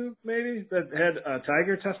Diego Zoo maybe that had a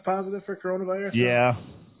tiger test positive for coronavirus? Yeah.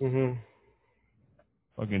 Mhm.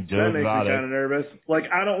 Fucking Joe That makes me kind of nervous. Like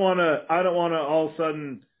I don't want to all of a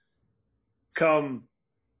sudden come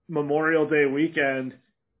Memorial Day weekend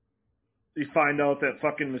you find out that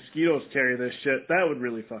fucking mosquitoes carry this shit. That would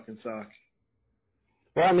really fucking suck.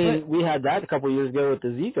 Well, I mean, we had that a couple of years ago with the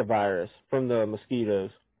Zika virus from the mosquitoes.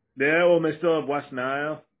 Yeah, well, they still have West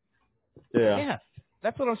Nile. Yeah,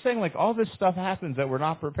 that's what I'm saying. Like, all this stuff happens that we're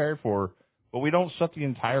not prepared for, but we don't shut the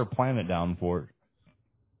entire planet down for it.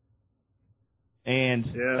 And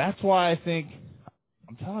that's why I think,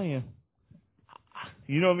 I'm telling you,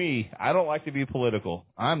 you know me, I don't like to be political.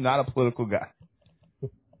 I'm not a political guy.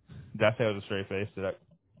 Did I say I was a straight face?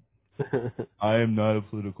 I am not a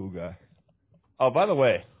political guy. Oh, by the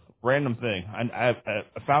way, random thing. I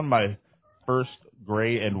found my first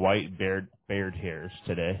gray and white beard hairs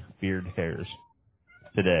today. Beard hairs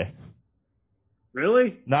today.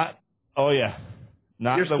 Really? Not. Oh yeah.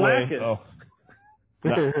 Not You're the slacking. way. Oh.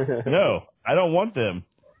 No, I don't want them.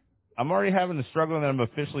 I'm already having to struggle, and I'm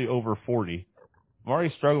officially over 40. I'm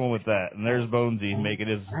already struggling with that. And there's Bonesy making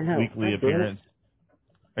his weekly appearance.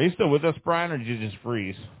 Are you still with us, Brian, or did you just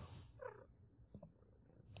freeze?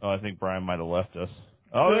 Oh, I think Brian might have left us.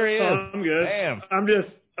 Oh, there he is. I'm good. Damn.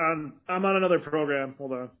 I'm on another program.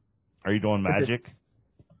 Hold on. Are you doing magic?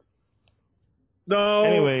 No.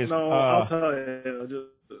 Anyways, I'll tell you.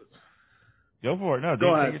 Go for it. No,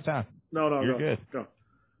 go ahead. Take your time. No, you're good. Go.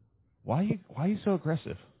 Why are you so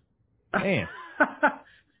aggressive? Man,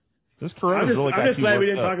 this Corona's really got I'm just you glad we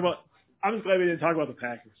worked didn't up. talk about. I'm just glad we didn't talk about the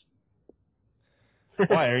Packers.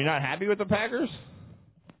 Why? Are you not happy with the Packers?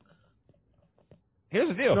 Here's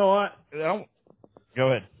the deal. No, Go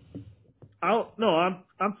ahead.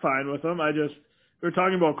 I'm fine with them. we were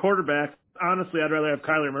talking about quarterbacks. Honestly, I'd rather have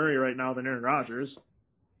Kyler Murray right now than Aaron Rodgers.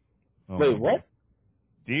 Oh, Wait, what?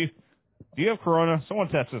 Do you have corona? Someone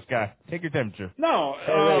test this guy. Take your temperature. No,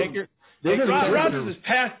 Rodgers is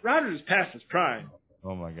past his prime.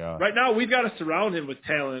 Oh my God! Right now, we've got to surround him with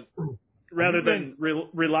talent rather than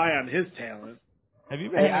rely on his talent. Have you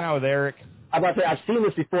been hanging out with Eric? I'm about to say, I've seen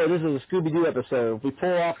this before. This is a Scooby-Doo episode. If we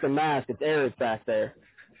pull off the mask, it's Eric back there.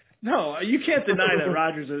 No, you can't deny that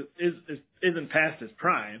Rodgers isn't past his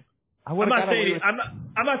prime. I'm not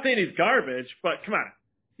saying he's garbage, but come on,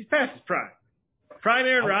 he's past his prime. Prime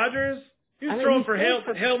Aaron Rodgers, he was throwing for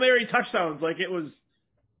Hail Mary touchdowns like it was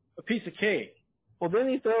a piece of cake. Well, didn't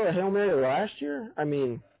he throw a Hail Mary last year? I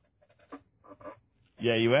mean,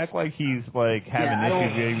 yeah, you act like he's like having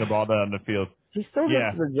issues getting the ball down the field. He still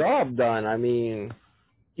gets the job done. I mean,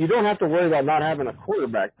 you don't have to worry about not having a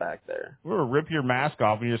quarterback back there. We're gonna rip your mask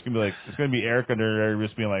off, and you're just gonna be like, it's gonna be Eric under there,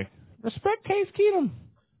 just being like, respect Case Keenum.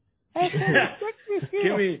 Respect Case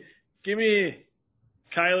Keenum. Give me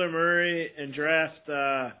Kyler Murray and draft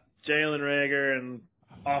Jalen Reagor, and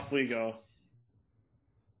off we go.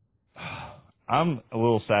 I'm a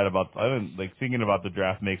little sad about. Thinking about the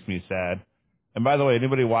draft makes me sad. And by the way,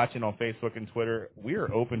 anybody watching on Facebook and Twitter, we are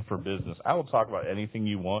open for business. I will talk about anything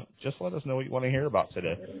you want. Just let us know what you want to hear about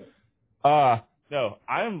today. No,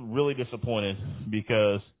 I'm really disappointed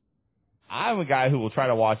because I'm a guy who will try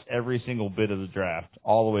to watch every single bit of the draft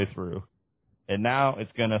all the way through. And now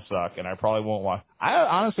it's going to suck, and I probably won't watch. I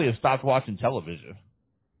honestly have stopped watching television.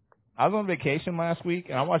 I was on vacation last week,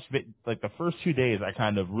 and I watched, like, the first 2 days I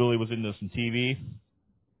kind of really was into some TV.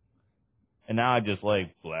 And now I just,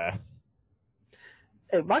 like, blah.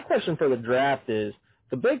 Hey, my question for the draft is,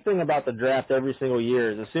 the big thing about the draft every single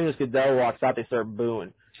year is as soon as Goodell walks out, they start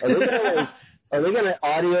booing. Are they gonna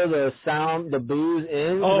audio the sound, the boos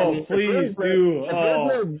in? Oh, I mean, please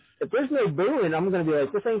do. If there's no booing, I'm gonna be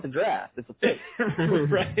like, this ain't the draft. It's a pick.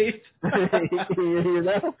 Right? You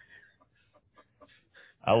know?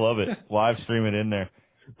 I love it. Live stream it in there.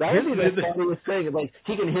 That would be the funniest thing. Like,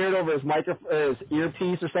 he can hear it over his microphone, his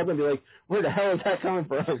earpiece or something, and be like, where the hell is that coming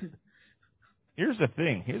from? Here's the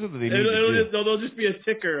thing. Here's what they need to do. There'll just be a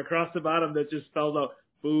ticker across the bottom that just spells out,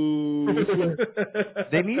 boo.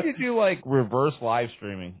 They need to do, like, reverse live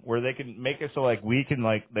streaming where they can make it so, like, we can,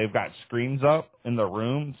 like, they've got screens up in the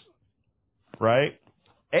rooms, right?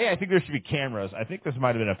 I think there should be cameras. I think this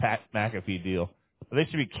might have been a Pat McAfee deal. But there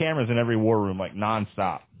should be cameras in every war room, like,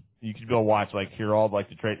 nonstop. You could be able to watch, like, hear all, like,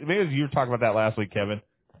 the trade. Maybe you were talking about that last week, Kevin.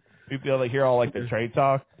 You'd be able to hear all, like, the trade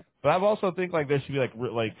talk. But I also think, like, there should be,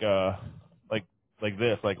 like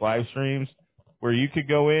this, like live streams where you could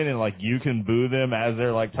go in and like you can boo them as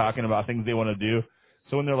they're like talking about things they want to do.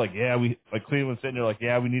 So when they're like, Cleveland's sitting there like,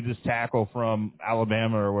 we need this tackle from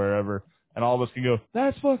Alabama or wherever, and all of us can go,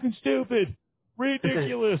 that's fucking stupid,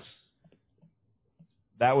 ridiculous.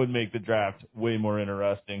 That would make the draft way more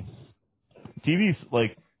interesting. TV's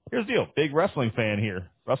like, here's the deal, big wrestling fan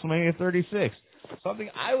here, WrestleMania 36.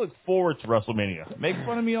 Something I look forward to WrestleMania. Make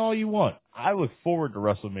fun of me all you want. I look forward to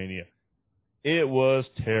WrestleMania. It was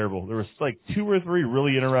terrible. There was like 2 or 3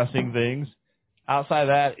 really interesting things. Outside of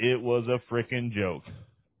that, it was a freaking joke.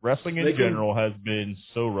 Wrestling in general has been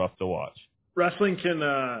so rough to watch. Wrestling can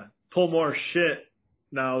pull more shit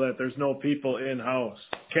now that there's no people in-house.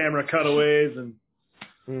 Camera cutaways and...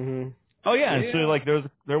 Mm-hmm. Oh, yeah. And so, like,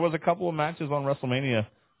 there was a couple of matches on WrestleMania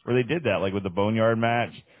where they did that, like with the Boneyard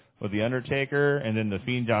match with The Undertaker, and then the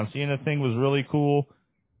Fiend John Cena thing was really cool.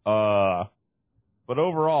 But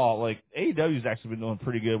overall, like, AEW's actually been doing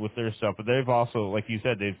pretty good with their stuff, but they've also, like you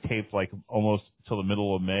said, they've taped, like, almost till the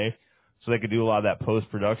middle of May, so they could do a lot of that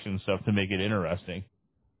post-production stuff to make it interesting.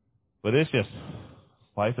 But it's just,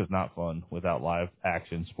 life is not fun without live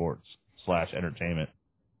action sports / entertainment.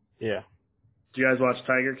 Yeah. Do you guys watch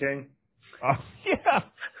Tiger King? Yeah.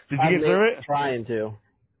 Did you get through it? Trying to.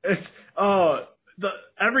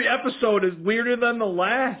 Every episode is weirder than the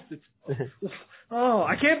last.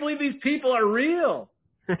 I can't believe these people are real.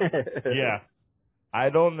 Yeah. I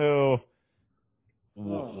don't know.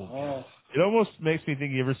 It almost makes me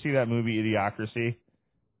think, you ever see that movie Idiocracy?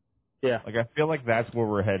 Yeah. Like, I feel like that's where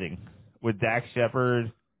we're heading. With Dax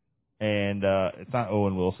Shepard and, it's not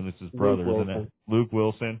Owen Wilson, it's his brother, isn't it? Luke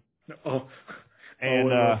Wilson. Oh.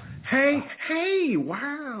 And, hey,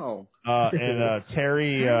 wow. And,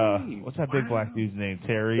 Terry, what's that big black dude's name?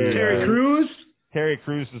 Terry Crews? Terry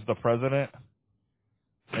Crews is the president.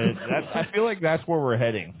 And I feel like that's where we're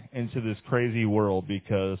heading, into this crazy world,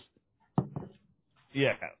 because,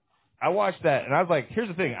 I watched that, and I was like, here's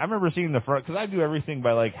the thing. I remember seeing the front, because I do everything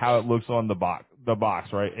by, like, how it looks on the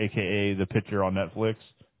box, right, a.k.a. the picture on Netflix.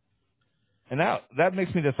 And that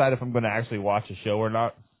makes me decide if I'm going to actually watch a show or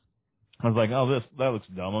not. I was like, oh, that looks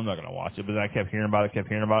dumb. I'm not going to watch it. But then I kept hearing about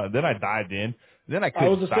it. Then I dived in. Then I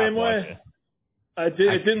couldn't was the stop same watching way. it.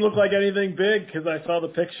 It didn't look like anything big because I saw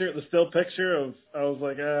the still picture I was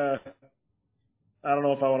like, I don't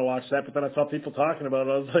know if I want to watch that. But then I saw people talking about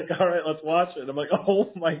it. I was like, all right, let's watch it. I'm like,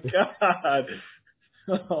 oh my God.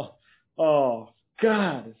 Oh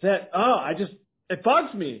God. Is that, it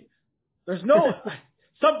bugs me. There's no,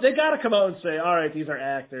 they got to come out and say, all right, these are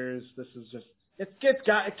actors. This is just, it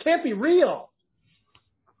can't be real.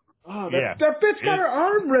 Oh, that bitch got her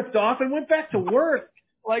arm ripped off and went back to work.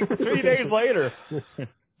 Like 3 days later. He's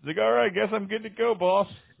like, all right, guess I'm good to go, boss.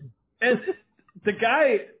 And the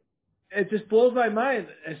guy, it just blows my mind.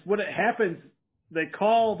 When it happens, they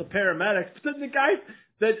call the paramedics. But then the guy,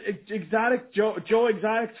 that Joe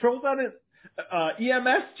Exotic, throws on an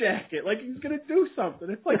EMS jacket like he's going to do something.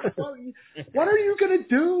 It's like, what are you going to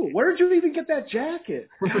do? Where did you even get that jacket?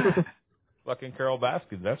 Fucking Carol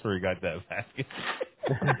Baskin. That's where he got that basket.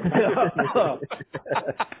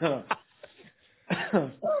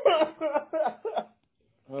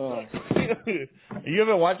 You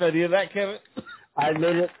haven't watched any of that, Kevin? I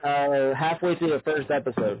made it halfway through the first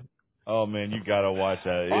episode. Oh man, you gotta watch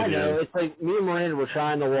that. I know. It's like me and Miranda were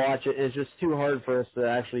trying to watch it, and it's just too hard for us to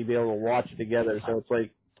actually be able to watch it together. So it's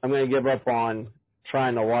like I'm gonna give up on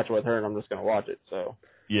trying to watch it with her, and I'm just gonna watch it. So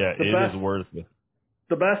yeah, it is worth it.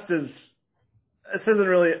 The best is, this isn't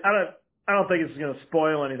really. I don't think it's gonna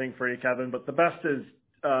spoil anything for you, Kevin. But the best is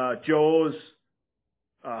Joe's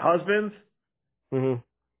husband. Mm-hmm.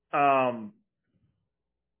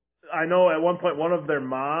 I know at one point one of their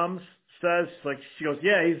moms says, like, she goes,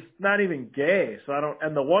 yeah, he's not even gay. So I don't,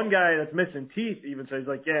 and the one guy that's missing teeth even says,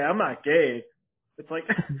 like, yeah, I'm not gay. It's like,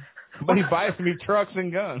 but he buys me trucks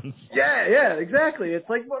and guns. Yeah, exactly. It's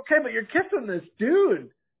like, okay, but you're kissing this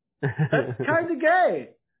dude. That's kind of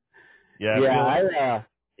gay. Yeah,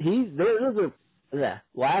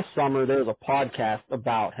 last summer there was a podcast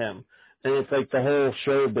about him. And it's like the whole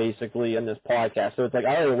show basically in this podcast. So it's like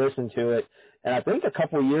I already listened to it. And I think a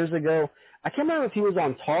couple of years ago, I can't remember if he was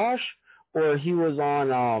on Tosh or he was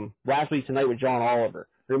on Last Week Tonight with John Oliver.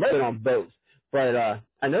 He might have been on both. But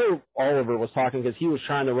I know Oliver was talking because he was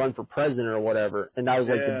trying to run for president or whatever. And that was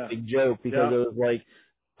like the big joke because it was like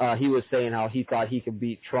he was saying how he thought he could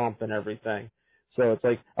beat Trump and everything. So it's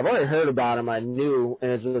like I've already heard about him. I knew.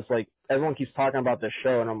 And it's just like everyone keeps talking about this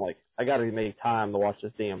show. And I'm like, I got to make time to watch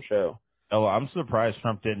this damn show. Oh, I'm surprised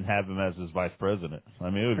Trump didn't have him as his vice president. I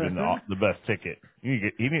mean, it would have been the best ticket.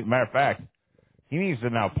 Matter of fact, he needs to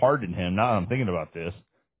now pardon him. Now that I'm thinking about this,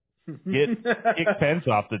 kick Pence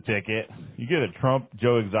off the ticket. You get a Trump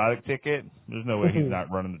Joe Exotic ticket. There's no way he's not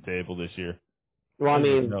running the table this year. Well, I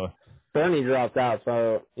mean, Bernie dropped out,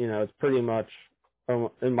 so it's pretty much,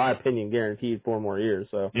 in my opinion, guaranteed 4 more years.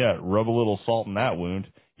 So yeah, rub a little salt in that wound.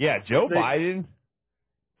 Yeah, Joe Biden.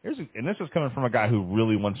 And this is coming from a guy who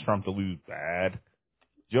really wants Trump to lose bad.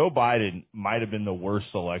 Joe Biden might have been the worst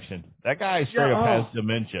selection. That guy straight up has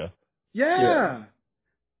dementia. Yeah.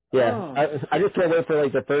 I just can't wait for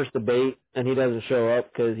like the first debate, and he doesn't show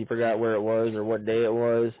up because he forgot where it was or what day it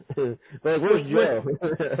was. But like, where's Joe?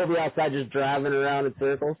 He'll be outside just driving around in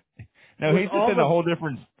circles. No, he's just in a whole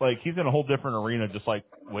different arena, just like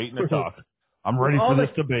waiting to talk. I'm ready for this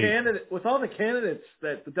debate. With all the candidates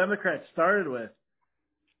that the Democrats started with,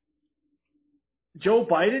 Joe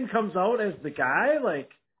Biden comes out as the guy,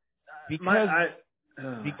 like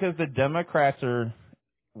because the Democrats are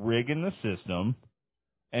rigging the system.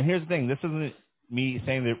 And here's the thing: this isn't me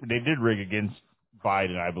saying that they did rig against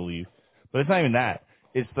Biden, I believe, but it's not even that.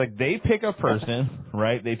 It's like they pick a person,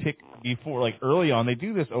 right? They pick before, like early on, they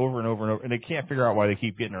do this over and over and over, and they can't figure out why they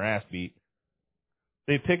keep getting their ass beat.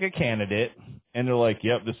 They pick a candidate, and they're like,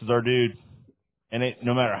 "Yep, this is our dude." And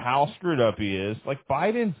no matter how screwed up he is, like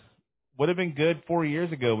Biden would have been good 4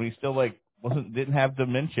 years ago when he still didn't have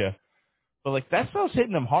dementia, but like that stuff's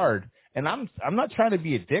hitting him hard. And I'm not trying to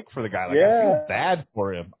be a dick for the guy. Like I feel bad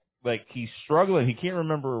for him. Like he's struggling. He can't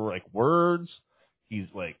remember like words. He's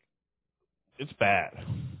like, it's bad.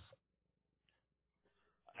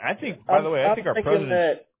 I think. By the way, I think our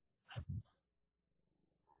president.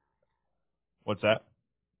 What's that?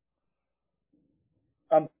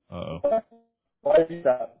 Uh-oh. Why did you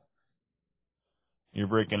stop? You're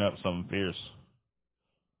breaking up something fierce.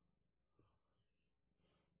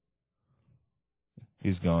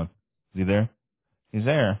 He's gone. Is he there? He's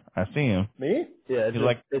there. I see him. Me? Yeah,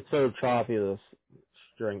 it's so choppy, this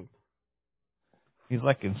string. He's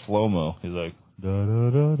like in slow-mo. He's like,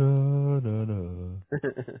 da-da-da-da-da-da.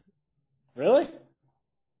 Really?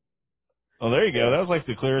 Oh, there you go. That was like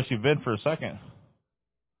the clearest you've been for a second.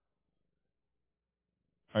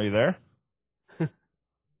 Are you there?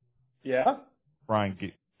 Yeah. Ryan,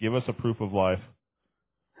 give us a proof of life.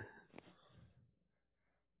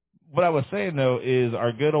 What I was saying, though, is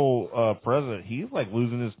our good old president, he's like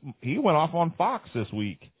losing his – he went off on Fox this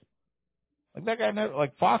week. Like that guy,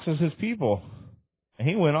 like Fox is his people. And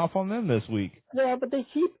he went off on them this week. Yeah, but they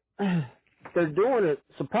keep – they're doing it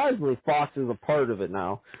 – surprisingly, Fox is a part of it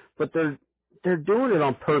now. But they're doing it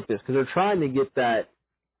on purpose because they're trying to get that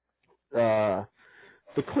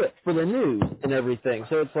the clip for the news and everything.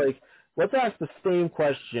 So it's like, let's ask the same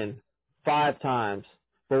question 5 times,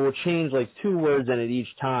 but we'll change like 2 words in it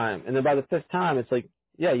each time. And then by the 5th time, it's like,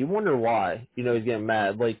 yeah, you wonder why, he's getting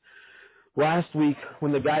mad. Like last week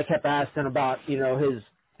when the guy kept asking about,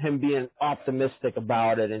 him being optimistic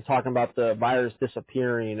about it and talking about the virus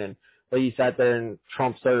disappearing, and like he sat there and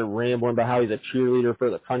Trump started rambling about how he's a cheerleader for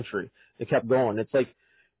the country. It kept going. It's like,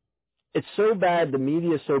 it's so bad. The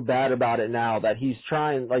media is so bad about it now that he's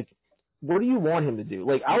trying, like, what do you want him to do?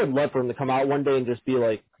 Like, I would love for him to come out one day and just be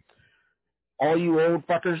like, all you old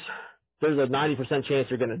fuckers, there's a 90% chance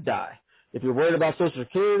you're going to die. If you're worried about Social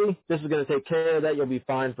Security, this is going to take care of that. You'll be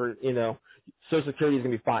fine for, Social Security is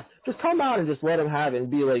going to be fine. Just come out and just let them have it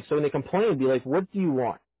and be like, so when they complain, be like, what do you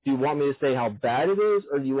want? Do you want me to say how bad it is,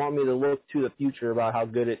 or do you want me to look to the future about how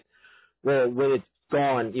good when it's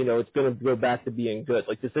gone, it's going to go back to being good.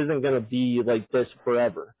 Like, this isn't going to be like this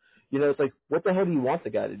forever. It's like, what the hell do you want the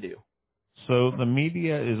guy to do? So the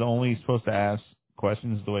media is only supposed to ask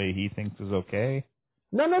questions the way he thinks is okay?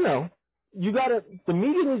 No. The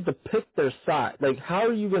media needs to pick their side. Like, how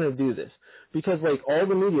are you going to do this? Because, like, all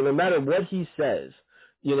the media, no matter what he says,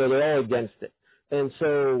 they're all against it. And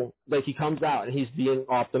so, like, he comes out and he's being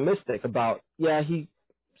optimistic about, he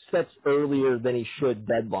sets earlier than he should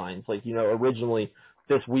deadlines. Like, originally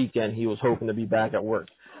this weekend he was hoping to be back at work.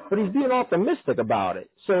 But he's being optimistic about it.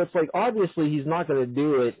 So it's like, obviously he's not going to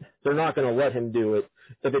do it. They're not going to let him do it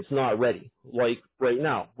if it's not ready. Like, right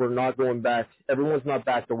now, we're not going back. Everyone's not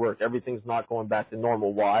back to work. Everything's not going back to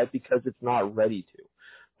normal. Why? Because it's not ready to.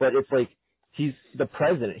 But it's like, he's the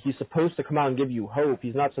president. He's supposed to come out and give you hope.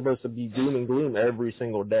 He's not supposed to be doom and gloom every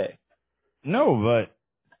single day. No, but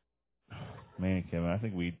man, Kevin, I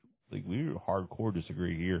think we hardcore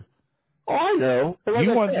disagree here. Oh, I know. Like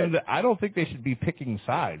you want them to? I don't think they should be picking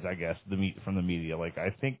sides. I guess from the media. Like,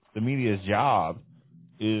 I think the media's job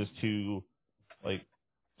is to like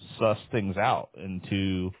suss things out and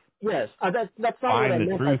to that's not find what I the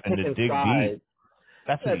meant truth by and to dig sides. deep.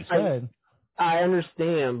 That's what he said. I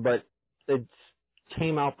understand, but it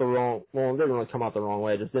came out the wrong. Well, it didn't really come out the wrong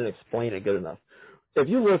way. I just didn't explain it good enough. If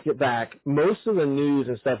you look at back, most of the news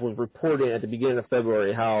and stuff was reporting at the beginning of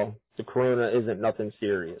February how the corona isn't nothing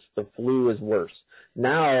serious. The flu is worse.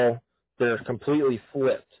 Now they're completely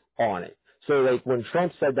flipped on it. So, like, when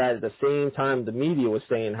Trump said that at the same time the media was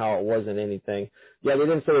saying how it wasn't anything, they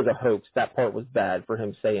didn't say it was a hoax. That part was bad for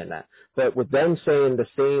him saying that. But with them saying the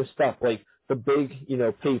same stuff, like the big,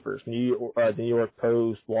 papers, the New York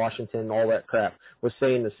Post, Washington, all that crap, was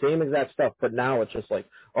saying the same exact stuff, but now it's just like,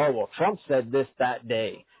 oh, well, Trump said this that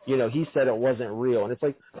day. He said it wasn't real. And it's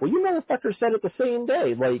like, well, you motherfucker said it the same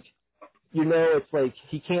day. Like, it's like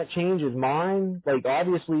he can't change his mind. Like,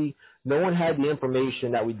 obviously, no one had the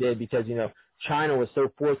information that we did because, China was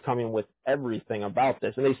so forthcoming with everything about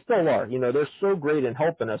this. And they still are. They're so great in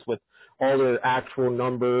helping us with all their actual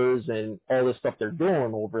numbers and all this stuff they're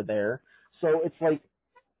doing over there. So it's like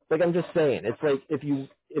I'm just saying, it's like if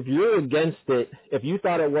you're against it, if you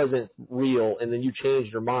thought it wasn't real and then you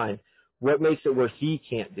changed your mind, what makes it where he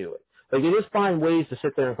can't do it? Like, they just find ways to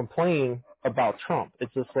sit there and complain about Trump.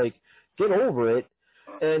 It's just like, get over it.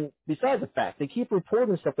 And besides the fact, they keep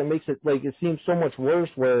reporting stuff that makes it like it seems so much worse,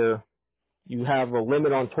 where you have a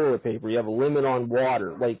limit on toilet paper, you have a limit on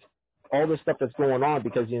water, like all this stuff that's going on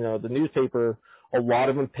because, the newspaper, a lot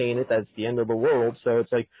of them paint it that it's the end of the world. So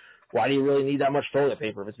it's like, why do you really need that much toilet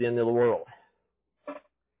paper if it's the end of the world?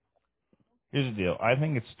 Here's the deal. I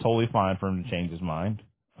think it's totally fine for him to change his mind.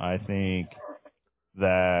 I think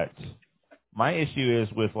that my issue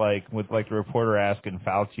is with the reporter asking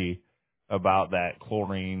Fauci about that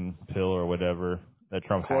chlorine pill or whatever that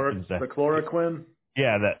Trump happens to. The chloroquine?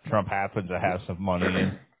 Yeah, that Trump happens to have some money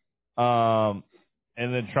in. And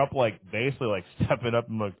then Trump basically stepping up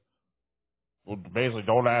and well, basically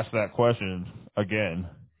don't ask that question again.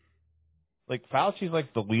 Like, Fauci's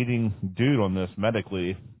the leading dude on this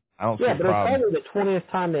medically. I don't see a problem. Yeah, but it's probably the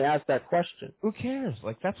 20th time they asked that question. Who cares?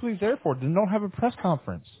 That's what he's there for. Then don't have a press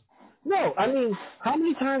conference. No, I mean, how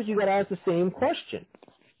many times you got to ask the same question?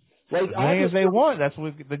 As many as they want. That's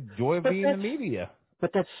what the joy of being in the media.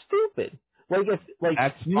 But that's stupid.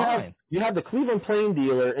 That's fine. You have the Cleveland Plain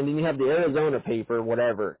Dealer, and then you have the Arizona paper,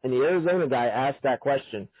 whatever. And the Arizona guy asked that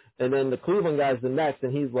question, and then the Cleveland guy's the next,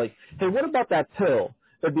 and he's like, "Hey, what about that pill?"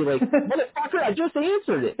 It'd be like, "Motherfucker, I just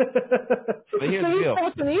answered it." But here's the deal.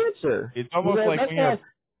 Fucking answer. It's almost like when you're,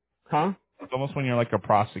 huh? It's almost when you're like a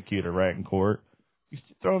prosecutor, right, in court. You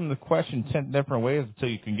throw them the question 10 different ways until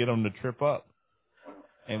you can get them to trip up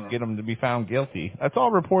and get them to be found guilty. That's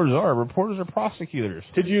all reporters are. Reporters are prosecutors.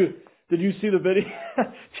 Did you see the video?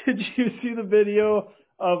 Did you see the video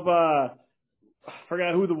of I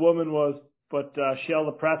forgot who the woman was, but she held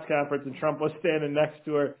a press conference and Trump was standing next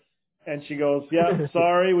to her, and she goes, "Yeah,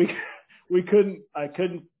 sorry, we couldn't. I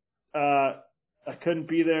couldn't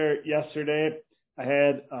be there yesterday. I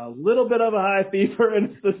had a little bit of a high fever,"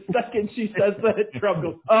 and the second she says that, Trump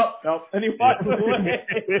goes, "Oh, no," and he walks away.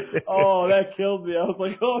 Oh, that killed me. I was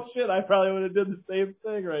like, oh, shit, I probably would have did the same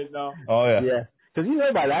thing right now. Oh, yeah. Yeah.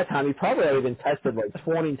 Because by that time, he probably already been tested like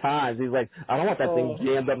 20 times. He's like, I don't want that thing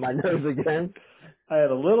jammed up my nose again. I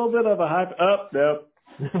had a little bit of a high... Oh, nope.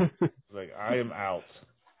 Like, I am out.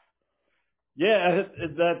 Yeah,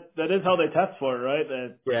 that is how they test for it,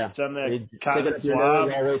 right? Yeah. Send that Stick cotton it up your swab.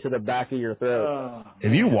 nose all the way to the back of your throat.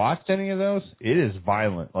 Have you watched any of those? It is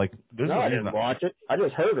violent. Like, there's No, I didn't watch it. I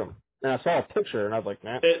just heard him. And I saw a picture, and I was like,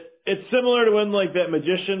 man. It's similar to when, like, that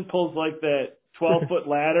magician pulls, like, that 12-foot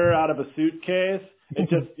ladder out of a suitcase. It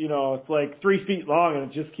just, it's like 3 feet long,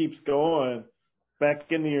 and it just keeps going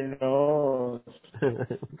back into your nose.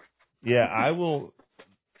 Yeah, I will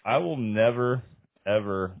never,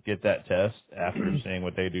 ever get that test after seeing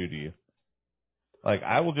what they do to you. Like,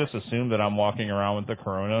 I will just assume that I'm walking around with the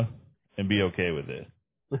corona and be okay with it.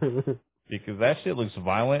 Because that shit looks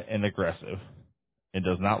violent and aggressive. It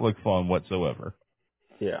does not look fun whatsoever.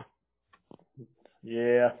 Yeah.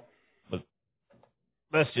 Yeah. But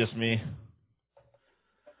that's just me.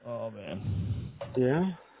 Oh, man.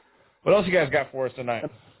 Yeah. What else you guys got for us tonight?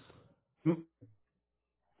 Am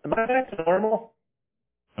I back to normal?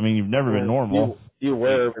 I mean, you've never been normal. You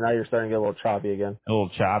were, but now you're starting to get a little choppy again. A little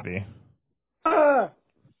choppy. Ah!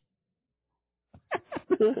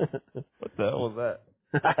 What the hell was that?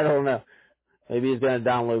 I don't know. Maybe he's going to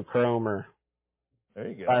download Chrome or There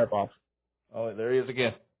you go. Firefox. Oh, there he is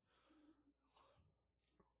again.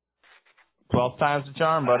 12 times the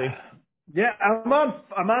charm, buddy. Yeah, I'm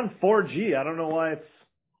on 4G. I don't know why it's...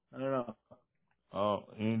 I don't know. Oh,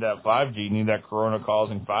 you need that 5G. You need that corona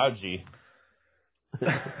causing 5G.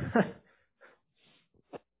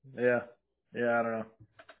 Yeah, I don't know.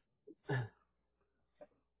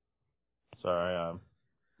 Sorry,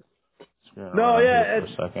 screwing No, around yeah, here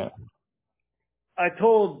for a second. I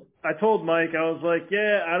told Mike, I was like,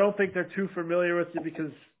 yeah, I don't think they're too familiar with you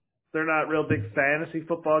because they're not real big fantasy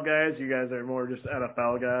football guys. You guys are more just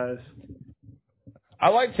NFL guys. I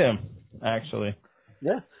liked him, actually.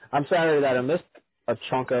 Yeah. I'm sorry that I missed a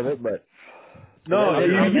chunk of it, but... No,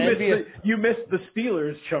 Yeah, you missed the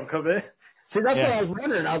Steelers chunk of it. See, that's what I was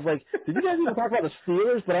wondering. I was like, did you guys even talk about the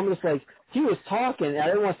Steelers? But I'm just like, he was talking, and I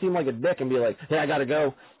didn't want to seem like a dick and be like, hey, I got to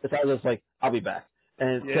go. So I was just like, I'll be back.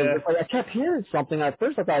 And cause it's like, I kept hearing something. At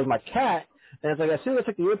first, I thought it was my cat. And it's like, as soon as I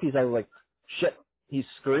took the earpiece, I was like, shit, he's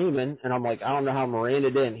screaming. And I'm like, I don't know how Miranda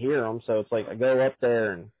didn't hear him. So it's like, I go up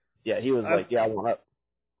there, and, yeah, he was like, yeah, I want up.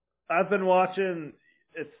 I've been watching,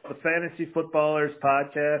 it's the Fantasy Footballers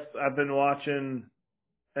podcast. I've been watching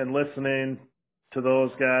and listening to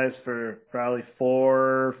those guys for probably 4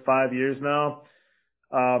 or 5 years now.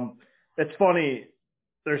 It's funny.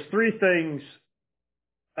 There's 3 things.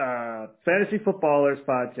 Fantasy Footballers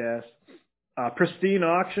podcast, Pristine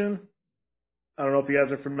Auction. I don't know if you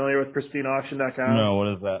guys are familiar with pristineauction.com. No, what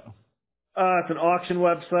is that? It's an auction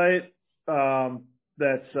website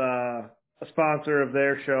that's a sponsor of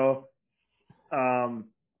their show.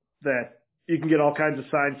 That you can get all kinds of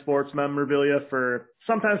signed sports memorabilia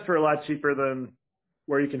sometimes for a lot cheaper than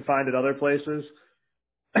where you can find it other places.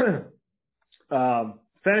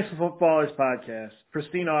 Fantasy Footballers podcast,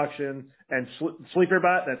 Pristine Auction, and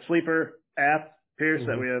SleeperBot, that sleeper app, Pierce,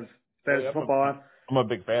 that we have fantasy football on. I'm a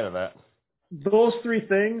big fan of that. Those 3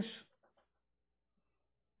 things,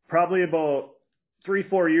 probably about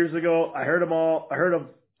 3-4 years ago, I heard them all. I heard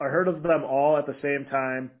of them all at the same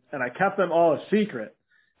time, and I kept them all a secret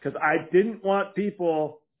because I didn't want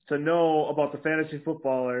people to know about the Fantasy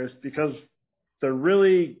Footballers because they're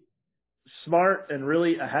really smart and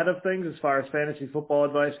really ahead of things as far as fantasy football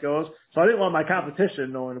advice goes. So I didn't want my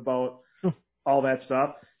competition knowing about all that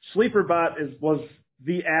stuff. SleeperBot was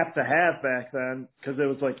the app to have back then because it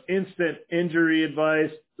was like instant injury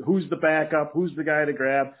advice. Who's the backup? Who's the guy to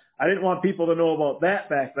grab? I didn't want people to know about that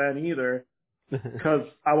back then either because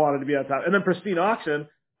I wanted to be on top. And then Pristine Auction,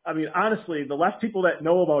 I mean, honestly, the less people that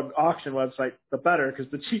know about an auction website, the better,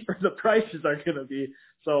 because the cheaper the prices are going to be.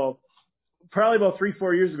 So probably about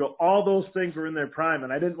 3-4 years ago, all those things were in their prime,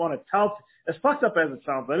 and I didn't want to tell. As fucked up as it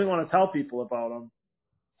sounds, I didn't want to tell people about them.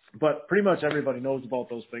 But pretty much everybody knows about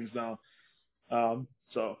those things now. But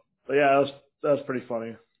yeah, that was pretty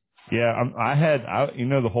funny. Yeah,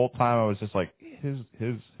 the whole time I was just like, his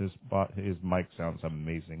mic sounds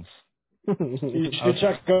amazing. You should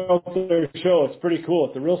check out their show. It's pretty cool.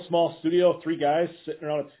 It's a real small studio, 3 guys sitting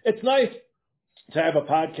around. It's nice to have a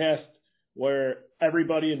podcast where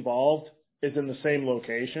everybody involved is in the same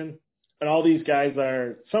location, and all these guys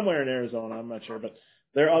are somewhere in Arizona. I'm not sure, but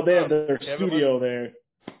they have their studio there.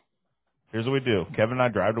 Here's what we do: Kevin and I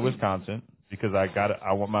drive to Wisconsin because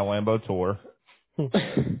I want my Lambo tour. Do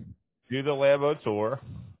the Lambo tour.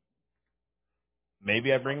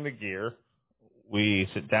 Maybe I bring the gear. We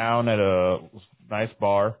sit down at a nice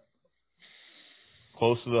bar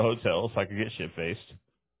close to the hotel so I can get shit-faced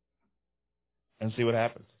and see what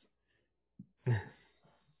happens.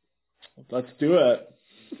 Let's do it.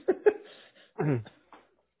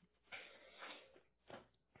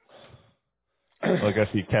 Like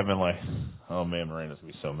I see Kevin like, oh man, Miranda's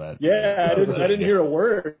gonna be so mad. Yeah, I didn't hear a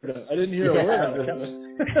word. I didn't hear a word out of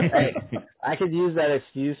Kevin. Hey, I could use that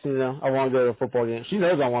excuse, I want to go to a football game. She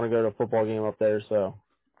knows I want to go to a football game up there, so.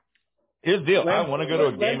 Here's the deal. I want to go to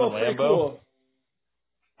a game in Lambeau. Cool.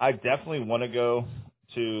 I definitely want to go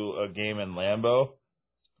to a game in Lambeau,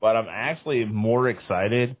 but I'm actually more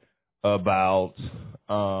excited about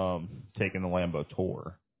taking the Lambeau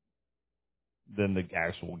tour than the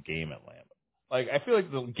actual game at Lambeau. Like, I feel like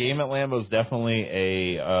the game at Lambeau is definitely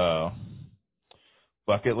a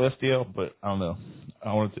bucket list deal, but I don't know.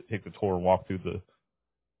 I wanted to take the tour and walk through the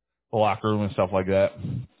locker room and stuff like that.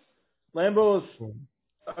 Lambeau's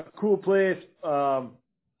a cool place. The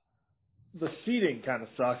seating kind of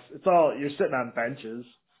sucks. It's all, you're sitting on benches.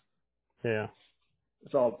 Yeah.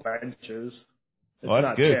 It's all benches. It's Well,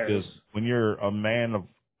 that's not good chairs. because when you're a man of,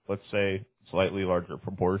 let's say, slightly larger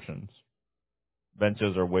proportions,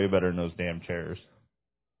 benches are way better than those damn chairs.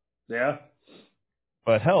 Yeah.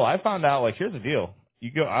 But hell, I found out, like, here's the deal.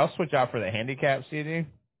 I'll switch out for the handicap seating,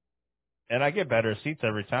 and I get better seats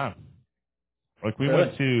every time. Like, we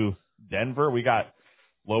went to Denver. We got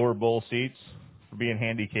lower bowl seats for being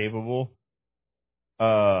handy capable.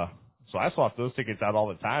 So I swap those tickets out all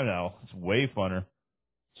the time now. It's way funner.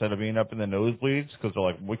 Instead of being up in the nosebleeds, because they're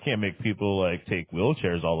like, we can't make people, like, take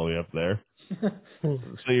wheelchairs all the way up there.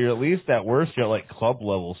 So you're at least at worst, you're at, like, club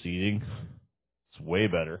level seating. It's way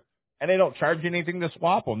better. And they don't charge you anything to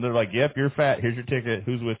swap them. They're like, yep, you're fat. Here's your ticket.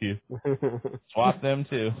 Who's with you? Swap them,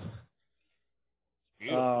 too.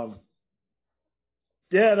 Yeah,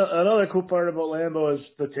 another cool part about Lambeau is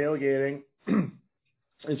the tailgating.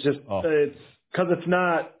 It's just, it's because it's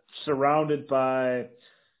not surrounded by,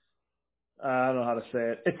 I don't know how to say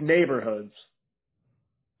it. It's neighborhoods.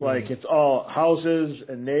 Like, it's all houses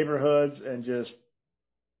and neighborhoods and just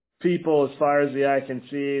people as far as the eye can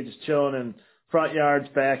see, just chilling in front yards,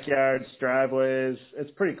 backyards, driveways. It's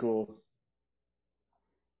pretty cool.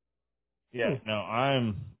 Yeah, no,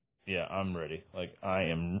 I'm ready. Like, I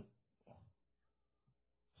am.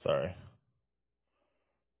 Sorry.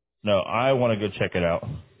 No, I want to go check it out.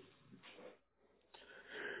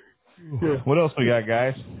 Yeah. What else we got,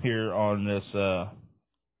 guys, here on this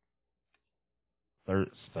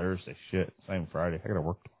Thursday? Shit, it's not even Friday. I gotta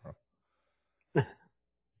work tomorrow.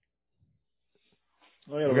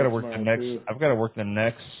 I've got to work the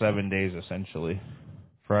next 7 days essentially,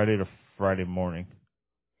 Friday to Friday morning.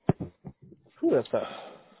 Ooh, that's tough.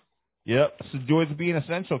 Yep, it's the joys of being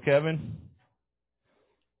essential, Kevin.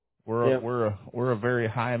 We're a very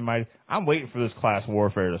high and mighty. I'm waiting for this class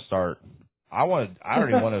warfare to start. I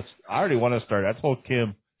already want to start. I told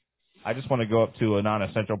Kim, I just want to go up to a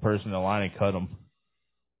non-essential person in the line and cut them.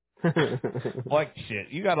 Like shit,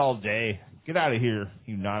 you got all day. Get out of here,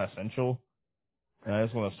 you non-essential. And I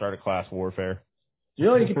just want to start a class warfare. You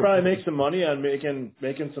know, you could probably make some money on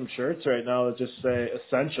making some shirts right now that just say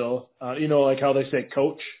essential. You know, like how they say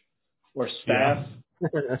coach or staff.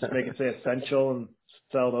 Yeah. Just make it say essential and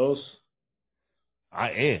sell those.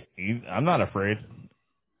 I'm not afraid.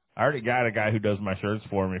 I already got a guy who does my shirts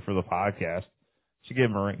for me for the podcast. Should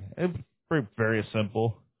give him a ring. It's very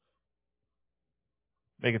simple.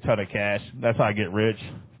 Make a ton of cash. That's how I get rich.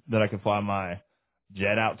 Then I can fly my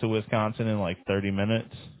jet out to Wisconsin in like 30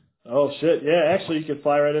 minutes. Oh shit! Yeah, actually, you could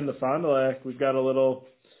fly right into Fond du Lac. We've got a little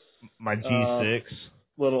my G6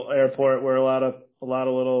 little airport where a lot of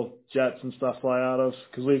little jets and stuff fly out of.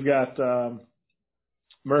 Because we've got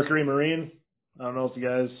Mercury Marine. I don't know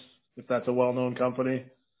if that's a well-known company.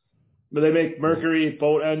 But they make Mercury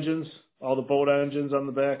boat engines, all the boat engines on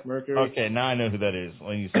the back, Mercury. Okay, now I know who that is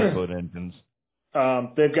when you say boat engines.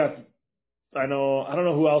 They've got, I don't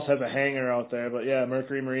know who else has a hangar out there, but yeah,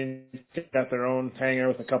 Mercury Marine got their own hangar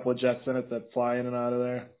with a couple of jets in it that fly in and out of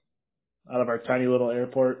there, out of our tiny little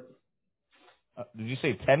airport. Did you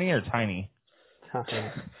say Tenny or Tiny?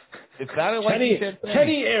 It sounded like you said Tenny.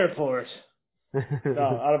 Teddy Airport.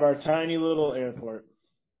 No, out of our tiny little airport.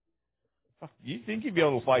 You think you'd be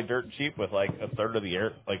able to fly dirt cheap with like a third of the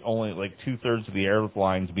air, like only like 2/3 of the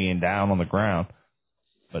airlines being down on the ground?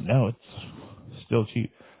 But no, it's still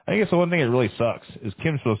cheap. I guess the one thing that really sucks is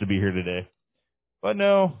Kim's supposed to be here today, but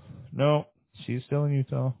no, she's still in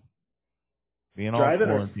Utah, being all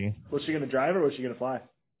quarantined. Was she gonna drive or was she gonna fly?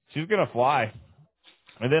 She's gonna fly,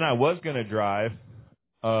 and then I was gonna drive,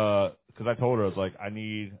 because I told her I was like, I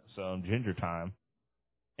need some ginger time,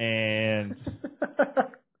 and.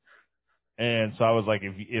 And so I was like,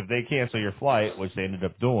 if they cancel your flight, which they ended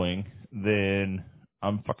up doing, then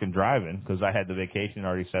I'm fucking driving because I had the vacation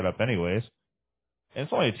already set up anyways. And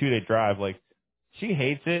it's only a 2-day drive. Like, she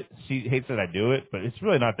hates it. She hates that I do it, but it's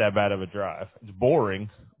really not that bad of a drive. It's boring,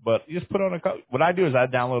 but you just put on what I do is I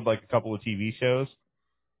download like a couple of TV shows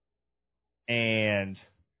and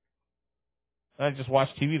I just watch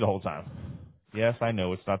TV the whole time. Yes, I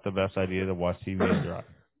know it's not the best idea to watch TV and drive,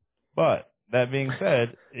 but that being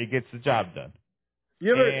said, it gets the job done.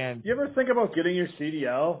 You ever think about getting your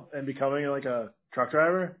CDL and becoming like a truck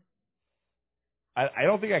driver? I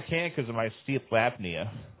don't think I can because of my sleep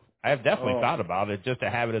apnea. I have definitely thought about it just to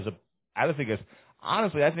have it as a. I don't think it's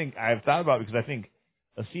honestly. I think I've thought about it because I think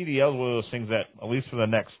a CDL is one of those things that at least for the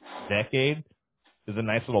next decade is a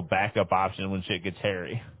nice little backup option when shit gets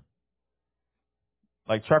hairy.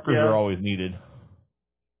 Like truckers are always needed.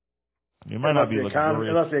 You might not be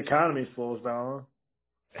unless the economy slows down.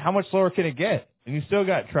 How much slower can it get? And you still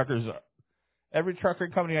got truckers. Every trucker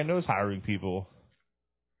company I know is hiring people.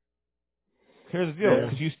 Here's the deal,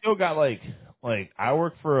 because you still got like I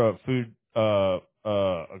work for a food a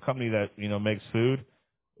company that makes food.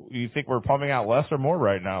 You think we're pumping out less or more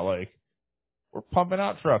right now? Like we're pumping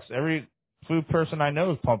out trucks. Every food person I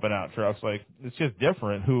know is pumping out trucks. Like it's just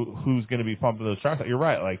different who's going to be pumping those trucks. You're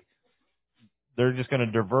right. Like. They're just going to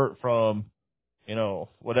divert from,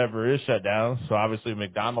 whatever is shut down. So obviously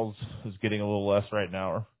McDonald's is getting a little less right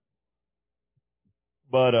now.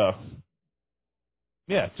 But,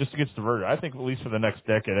 yeah, just to get diverted. I think at least for the next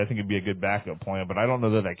decade, I think it'd be a good backup plan. But I don't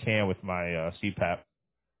know that I can with my CPAP,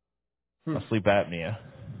 my sleep apnea.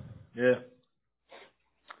 Yeah.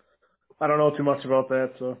 I don't know too much about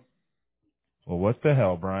that, so. Well, what the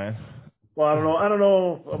hell, Brian? Well, I don't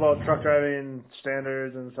know about truck driving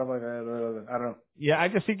standards and stuff like that. I don't know. Yeah, I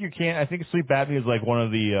just think you can't. I think sleep apnea is like one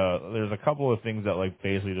of the. There's a couple of things that like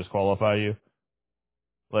basically disqualify you.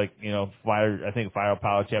 Like I think fire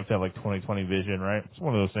pilots you have to have like 20/20 vision, right? It's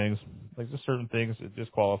one of those things. Like just certain things that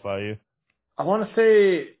disqualify you. I want to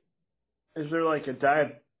say, is there like a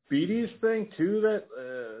diabetes thing too? That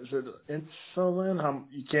is it insulin?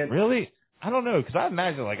 You can't really. I don't know because I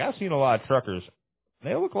imagine like I've seen a lot of truckers.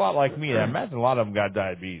 They look a lot like me. I imagine a lot of them got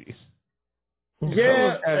diabetes.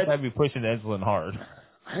 Yeah. I'd be pushing insulin hard.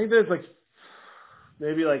 I think there's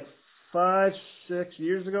maybe 5-6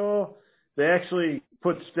 years ago, they actually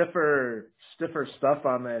put stiffer stuff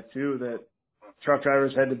on that too, that truck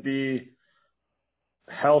drivers had to be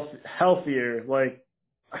healthier. Like,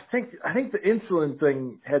 I think the insulin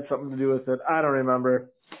thing had something to do with it. I don't remember.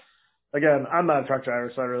 Again, I'm not a truck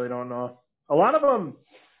driver, so I really don't know.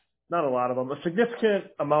 Not a lot of them. A significant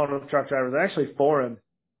amount of truck drivers are actually foreign.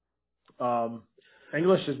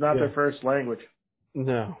 English is not their first language.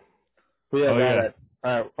 No. We have that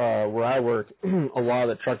at where I work. A lot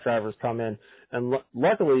of the truck drivers come in, and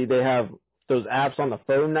luckily they have those apps on the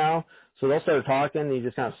phone now, so they'll start talking, and you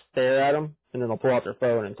just kind of stare at them, and then they'll pull out their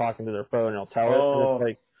phone and talk into their phone, and they'll tell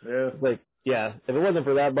it. And it's if it wasn't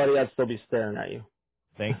for that, buddy, I'd still be staring at you.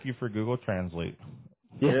 Thank you for Google Translate.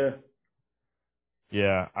 Yeah.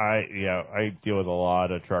 Yeah, I deal with a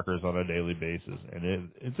lot of truckers on a daily basis, and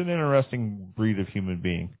it's an interesting breed of human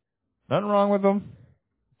being. Nothing wrong with them.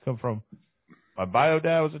 Come from my bio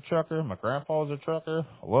dad was a trucker, my grandpa was a trucker.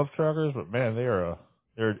 I love truckers, but man,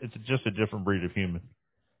 it's just a different breed of human.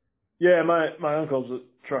 Yeah, my uncle's a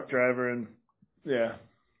truck driver, and yeah.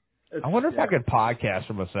 I wonder if I could podcast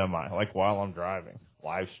from a semi, like while I'm driving,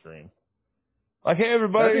 live stream. Like, hey,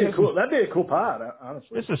 everybody. That'd be a cool pod,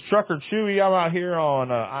 honestly. This is Trucker Chewy. I'm out here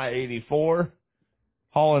on I-84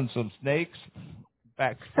 hauling some snakes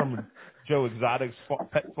back from Joe Exotic's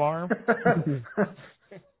pet farm.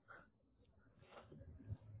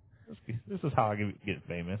 This is how I get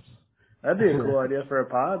famous. That'd be a cool idea for a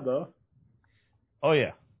pod, though. Oh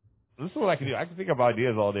yeah, this is what I can do. I can think of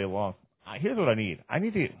ideas all day long. Here's what I need. I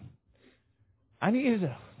need to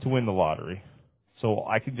win the lottery, so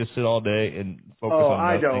I can just sit all day and focus on nothing.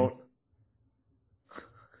 I don't.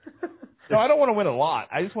 No, I don't want to win a lot.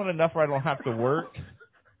 I just want enough where I don't have to work.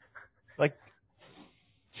 Like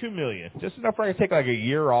 $2 million, just enough where I can take like a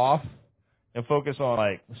year off and focus on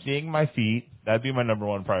like seeing my feet. That'd be my number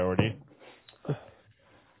one priority. $2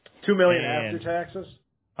 million after taxes?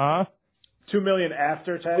 Huh? $2 million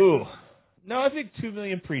after taxes? Ooh. No, I think $2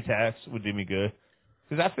 million pre-tax would do me good.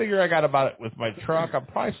 Because I figure I got about it with my truck. I'm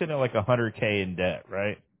probably sitting at like $100K in debt,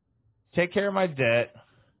 right? Take care of my debt.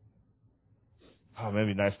 Oh,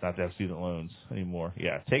 maybe nice not to have student loans anymore.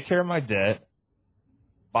 Yeah, take care of my debt.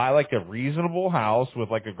 Buy like a reasonable house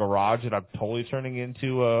with like a garage that I'm totally turning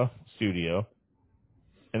into a studio.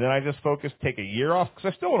 And then I just take a year off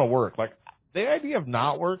because I still want to work. Like the idea of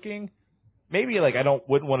not working, maybe like I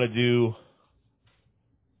wouldn't want to do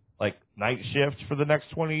like night shift for the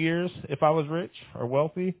next 20 years if I was rich or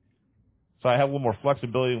wealthy. So I have a little more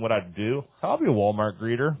flexibility in what I'd do. I'll be a Walmart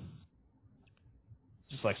greeter.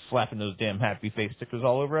 Just like slapping those damn happy face stickers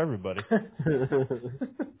all over everybody.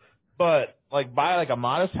 But like buy like a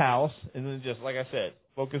modest house and then just like I said,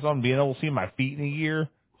 focus on being able to see my feet in a year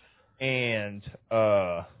and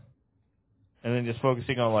then just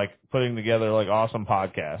focusing on like putting together like awesome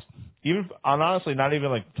podcasts. Even on honestly not even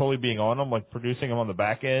like totally being on them, like producing them on the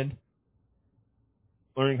back end,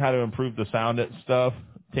 learning how to improve the sound and stuff,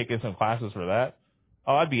 taking some classes for that.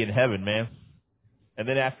 Oh, I'd be in heaven, man. And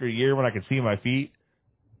then after a year when I can see my feet,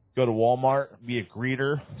 go to Walmart, be a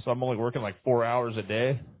greeter, so I'm only working like 4 hours a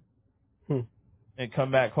day, and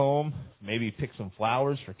come back home, maybe pick some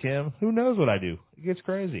flowers for Kim. Who knows what I do? It gets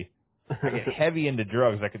crazy. I get heavy into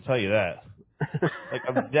drugs, I can tell you that. Like,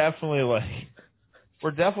 we're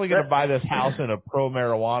definitely going to buy this house in a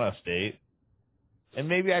pro-marijuana state, and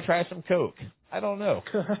maybe I try some coke. I don't know.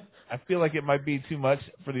 I feel like it might be too much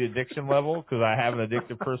for the addiction level because I have an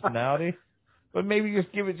addictive personality. But maybe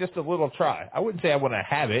just give it just a little try. I wouldn't say I want to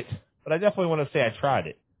have it, but I definitely want to say I tried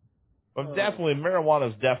it. But marijuana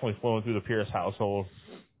is definitely flowing through the Pierce household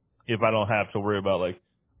if I don't have to worry about like,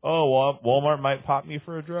 oh, well, Walmart might pop me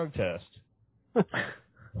for a drug test.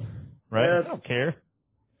 Right? Yeah, I don't care.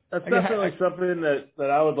 That's definitely something that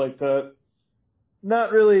I would like to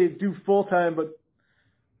not really do full time, but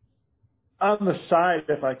on the side,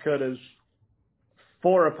 if I could, is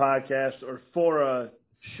for a podcast or for a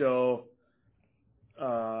show.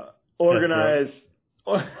 Organize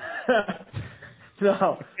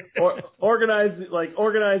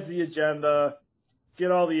the agenda,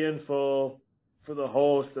 get all the info for the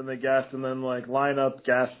host and the guest, and then like line up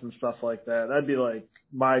guests and stuff like that. That'd be like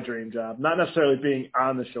my dream job. Not necessarily being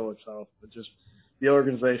on the show itself, but just the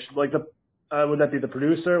organization. Like would that be the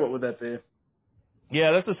producer? What would that be? Yeah,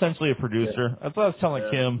 that's essentially a producer. Yeah. That's what I was telling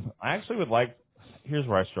Kim. I actually would like. Here's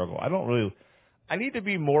where I struggle. I need to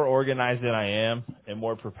be more organized than I am and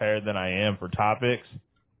more prepared than I am for topics,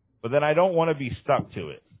 but then I don't want to be stuck to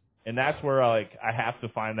it. And that's where I have to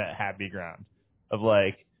find that happy ground of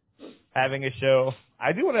like having a show.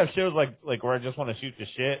 I do want to have shows like where I just want to shoot the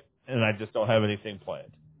shit and I just don't have anything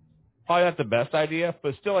planned. Probably not the best idea,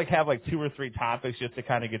 but still like have like 2 or 3 topics just to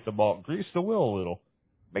kind of get the ball, grease the wheel a little,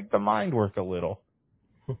 make the mind work a little.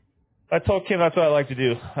 I told Kim that's what I like to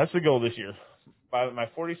do. That's the goal this year. By my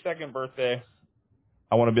 42nd birthday,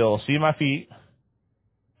 I want to be able to see my feet.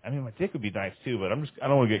 I mean, my dick would be nice too, but I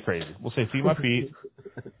don't want to get crazy. We'll say see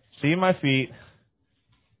my feet,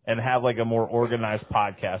 and have like a more organized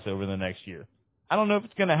podcast over the next year. I don't know if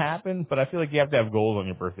it's going to happen, but I feel like you have to have goals on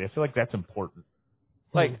your birthday. I feel like that's important.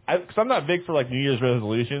 Like, because I'm not big for like New Year's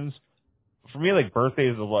resolutions. For me, like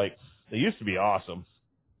birthdays are like, they used to be awesome.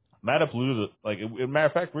 Matapalooza, like, as a matter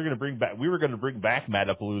of fact, we were going to bring back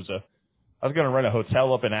Matapalooza. I was going to rent a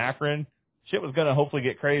hotel up in Akron. Shit was going to hopefully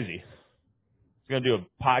get crazy. I was going to do a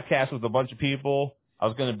podcast with a bunch of people. I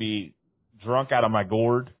was going to be drunk out of my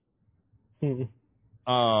gourd. And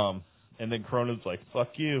then Corona's like, fuck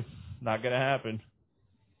you. Not going to happen.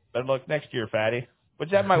 Better luck next year, fatty.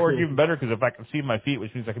 Which that might work even better because if I can see my feet,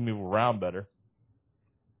 which means I can move around better.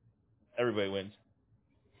 Everybody wins.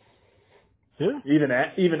 Yeah. Even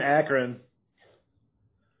Akron.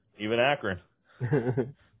 Even Akron.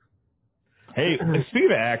 Hey,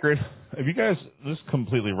 speaking of Akron, have you guys, this is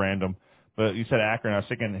completely random, but you said Akron, I was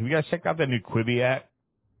thinking, have you guys checked out that new Quibi app?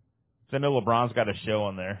 Because I know LeBron's got a show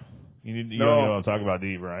on there. You don't know what I'm talking about, do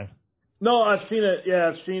you, Brian? No, I've seen it.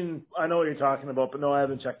 Yeah, I know what you're talking about, but no, I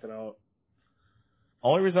haven't checked it out.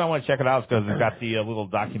 Only reason I want to check it out is because it's got the little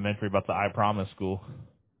documentary about the I Promise School.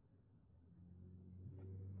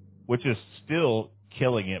 Which is still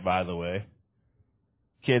killing it, by the way.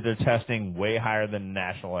 kids are testing way higher than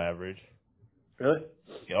national average. Really?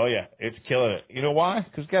 Oh, yeah. It's killing it. You know why?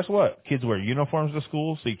 Because guess what? Kids wear uniforms to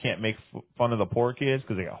school, so you can't make fun of the poor kids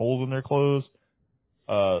because they got holes in their clothes.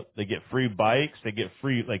 They get free bikes. They get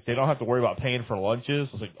free, like, they don't have to worry about paying for lunches.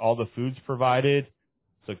 It's like all the food's provided.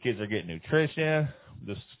 So kids are getting nutrition.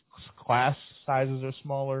 The class sizes are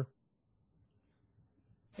smaller.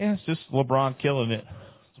 Yeah, it's just LeBron killing it.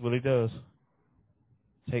 That's what he does.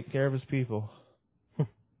 Take care of his people. All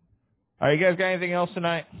right, you guys got anything else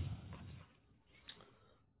tonight?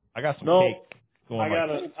 I got some cake going.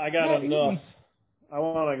 I got enough. I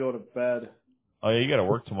want to go to bed. Oh, yeah, you got to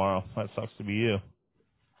work tomorrow. That sucks to be you.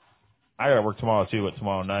 I got to work tomorrow, too, but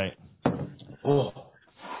tomorrow night. Oh.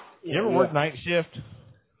 You ever work night shift?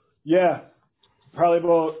 Yeah. Probably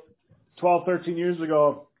about 12, 13 years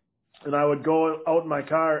ago, and I would go out in my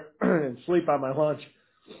car and sleep on my lunch.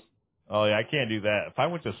 Oh, yeah, I can't do that. If I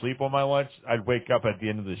went to sleep on my lunch, I'd wake up at the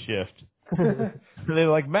end of the shift. They're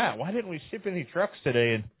like, Matt, why didn't we ship any trucks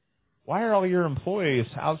today? And why are all your employees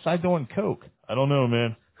outside doing coke? I don't know,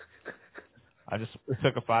 man. I just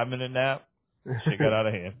took a 5-minute nap. Shit got out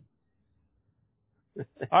of hand.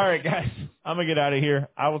 All right, guys. I'm going to get out of here.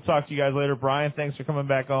 I will talk to you guys later. Brian, thanks for coming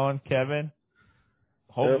back on. Kevin,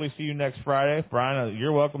 hopefully see you next Friday. Brian,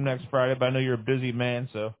 you're welcome next Friday, but I know you're a busy man,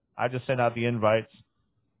 so I just sent out the invites.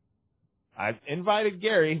 I invited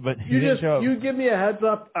Gary, but he didn't show up. You give me a heads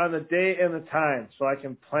up on the day and the time so I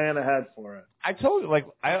can plan ahead for it. I told you, like,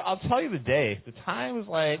 I'll tell you the day. The time is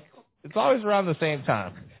like, it's always around the same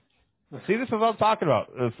time. See, this is what I'm talking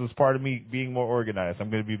about. This is part of me being more organized. I'm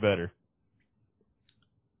going to be better.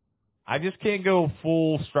 I just can't go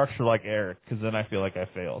full structure like Eric, because then I feel like I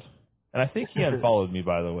failed. And I think he unfollowed me,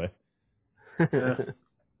 by the way.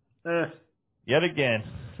 Yet again,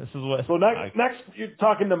 this is what. So next, you're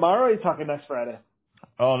talking tomorrow, or are you talking next Friday?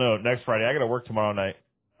 Oh no, next Friday. I got to work tomorrow night.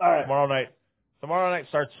 All right. Tomorrow night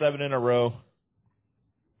starts 7 in a row,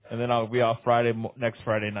 and then I'll be off Friday. Next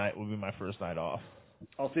Friday night will be my first night off.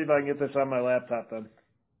 I'll see if I can get this on my laptop then.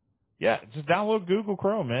 Yeah, just download Google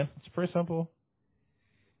Chrome, man. It's pretty simple.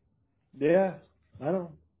 Yeah, I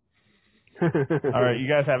know. All right, you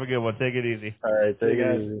guys have a good one. Take it easy. All right, take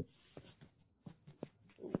it easy.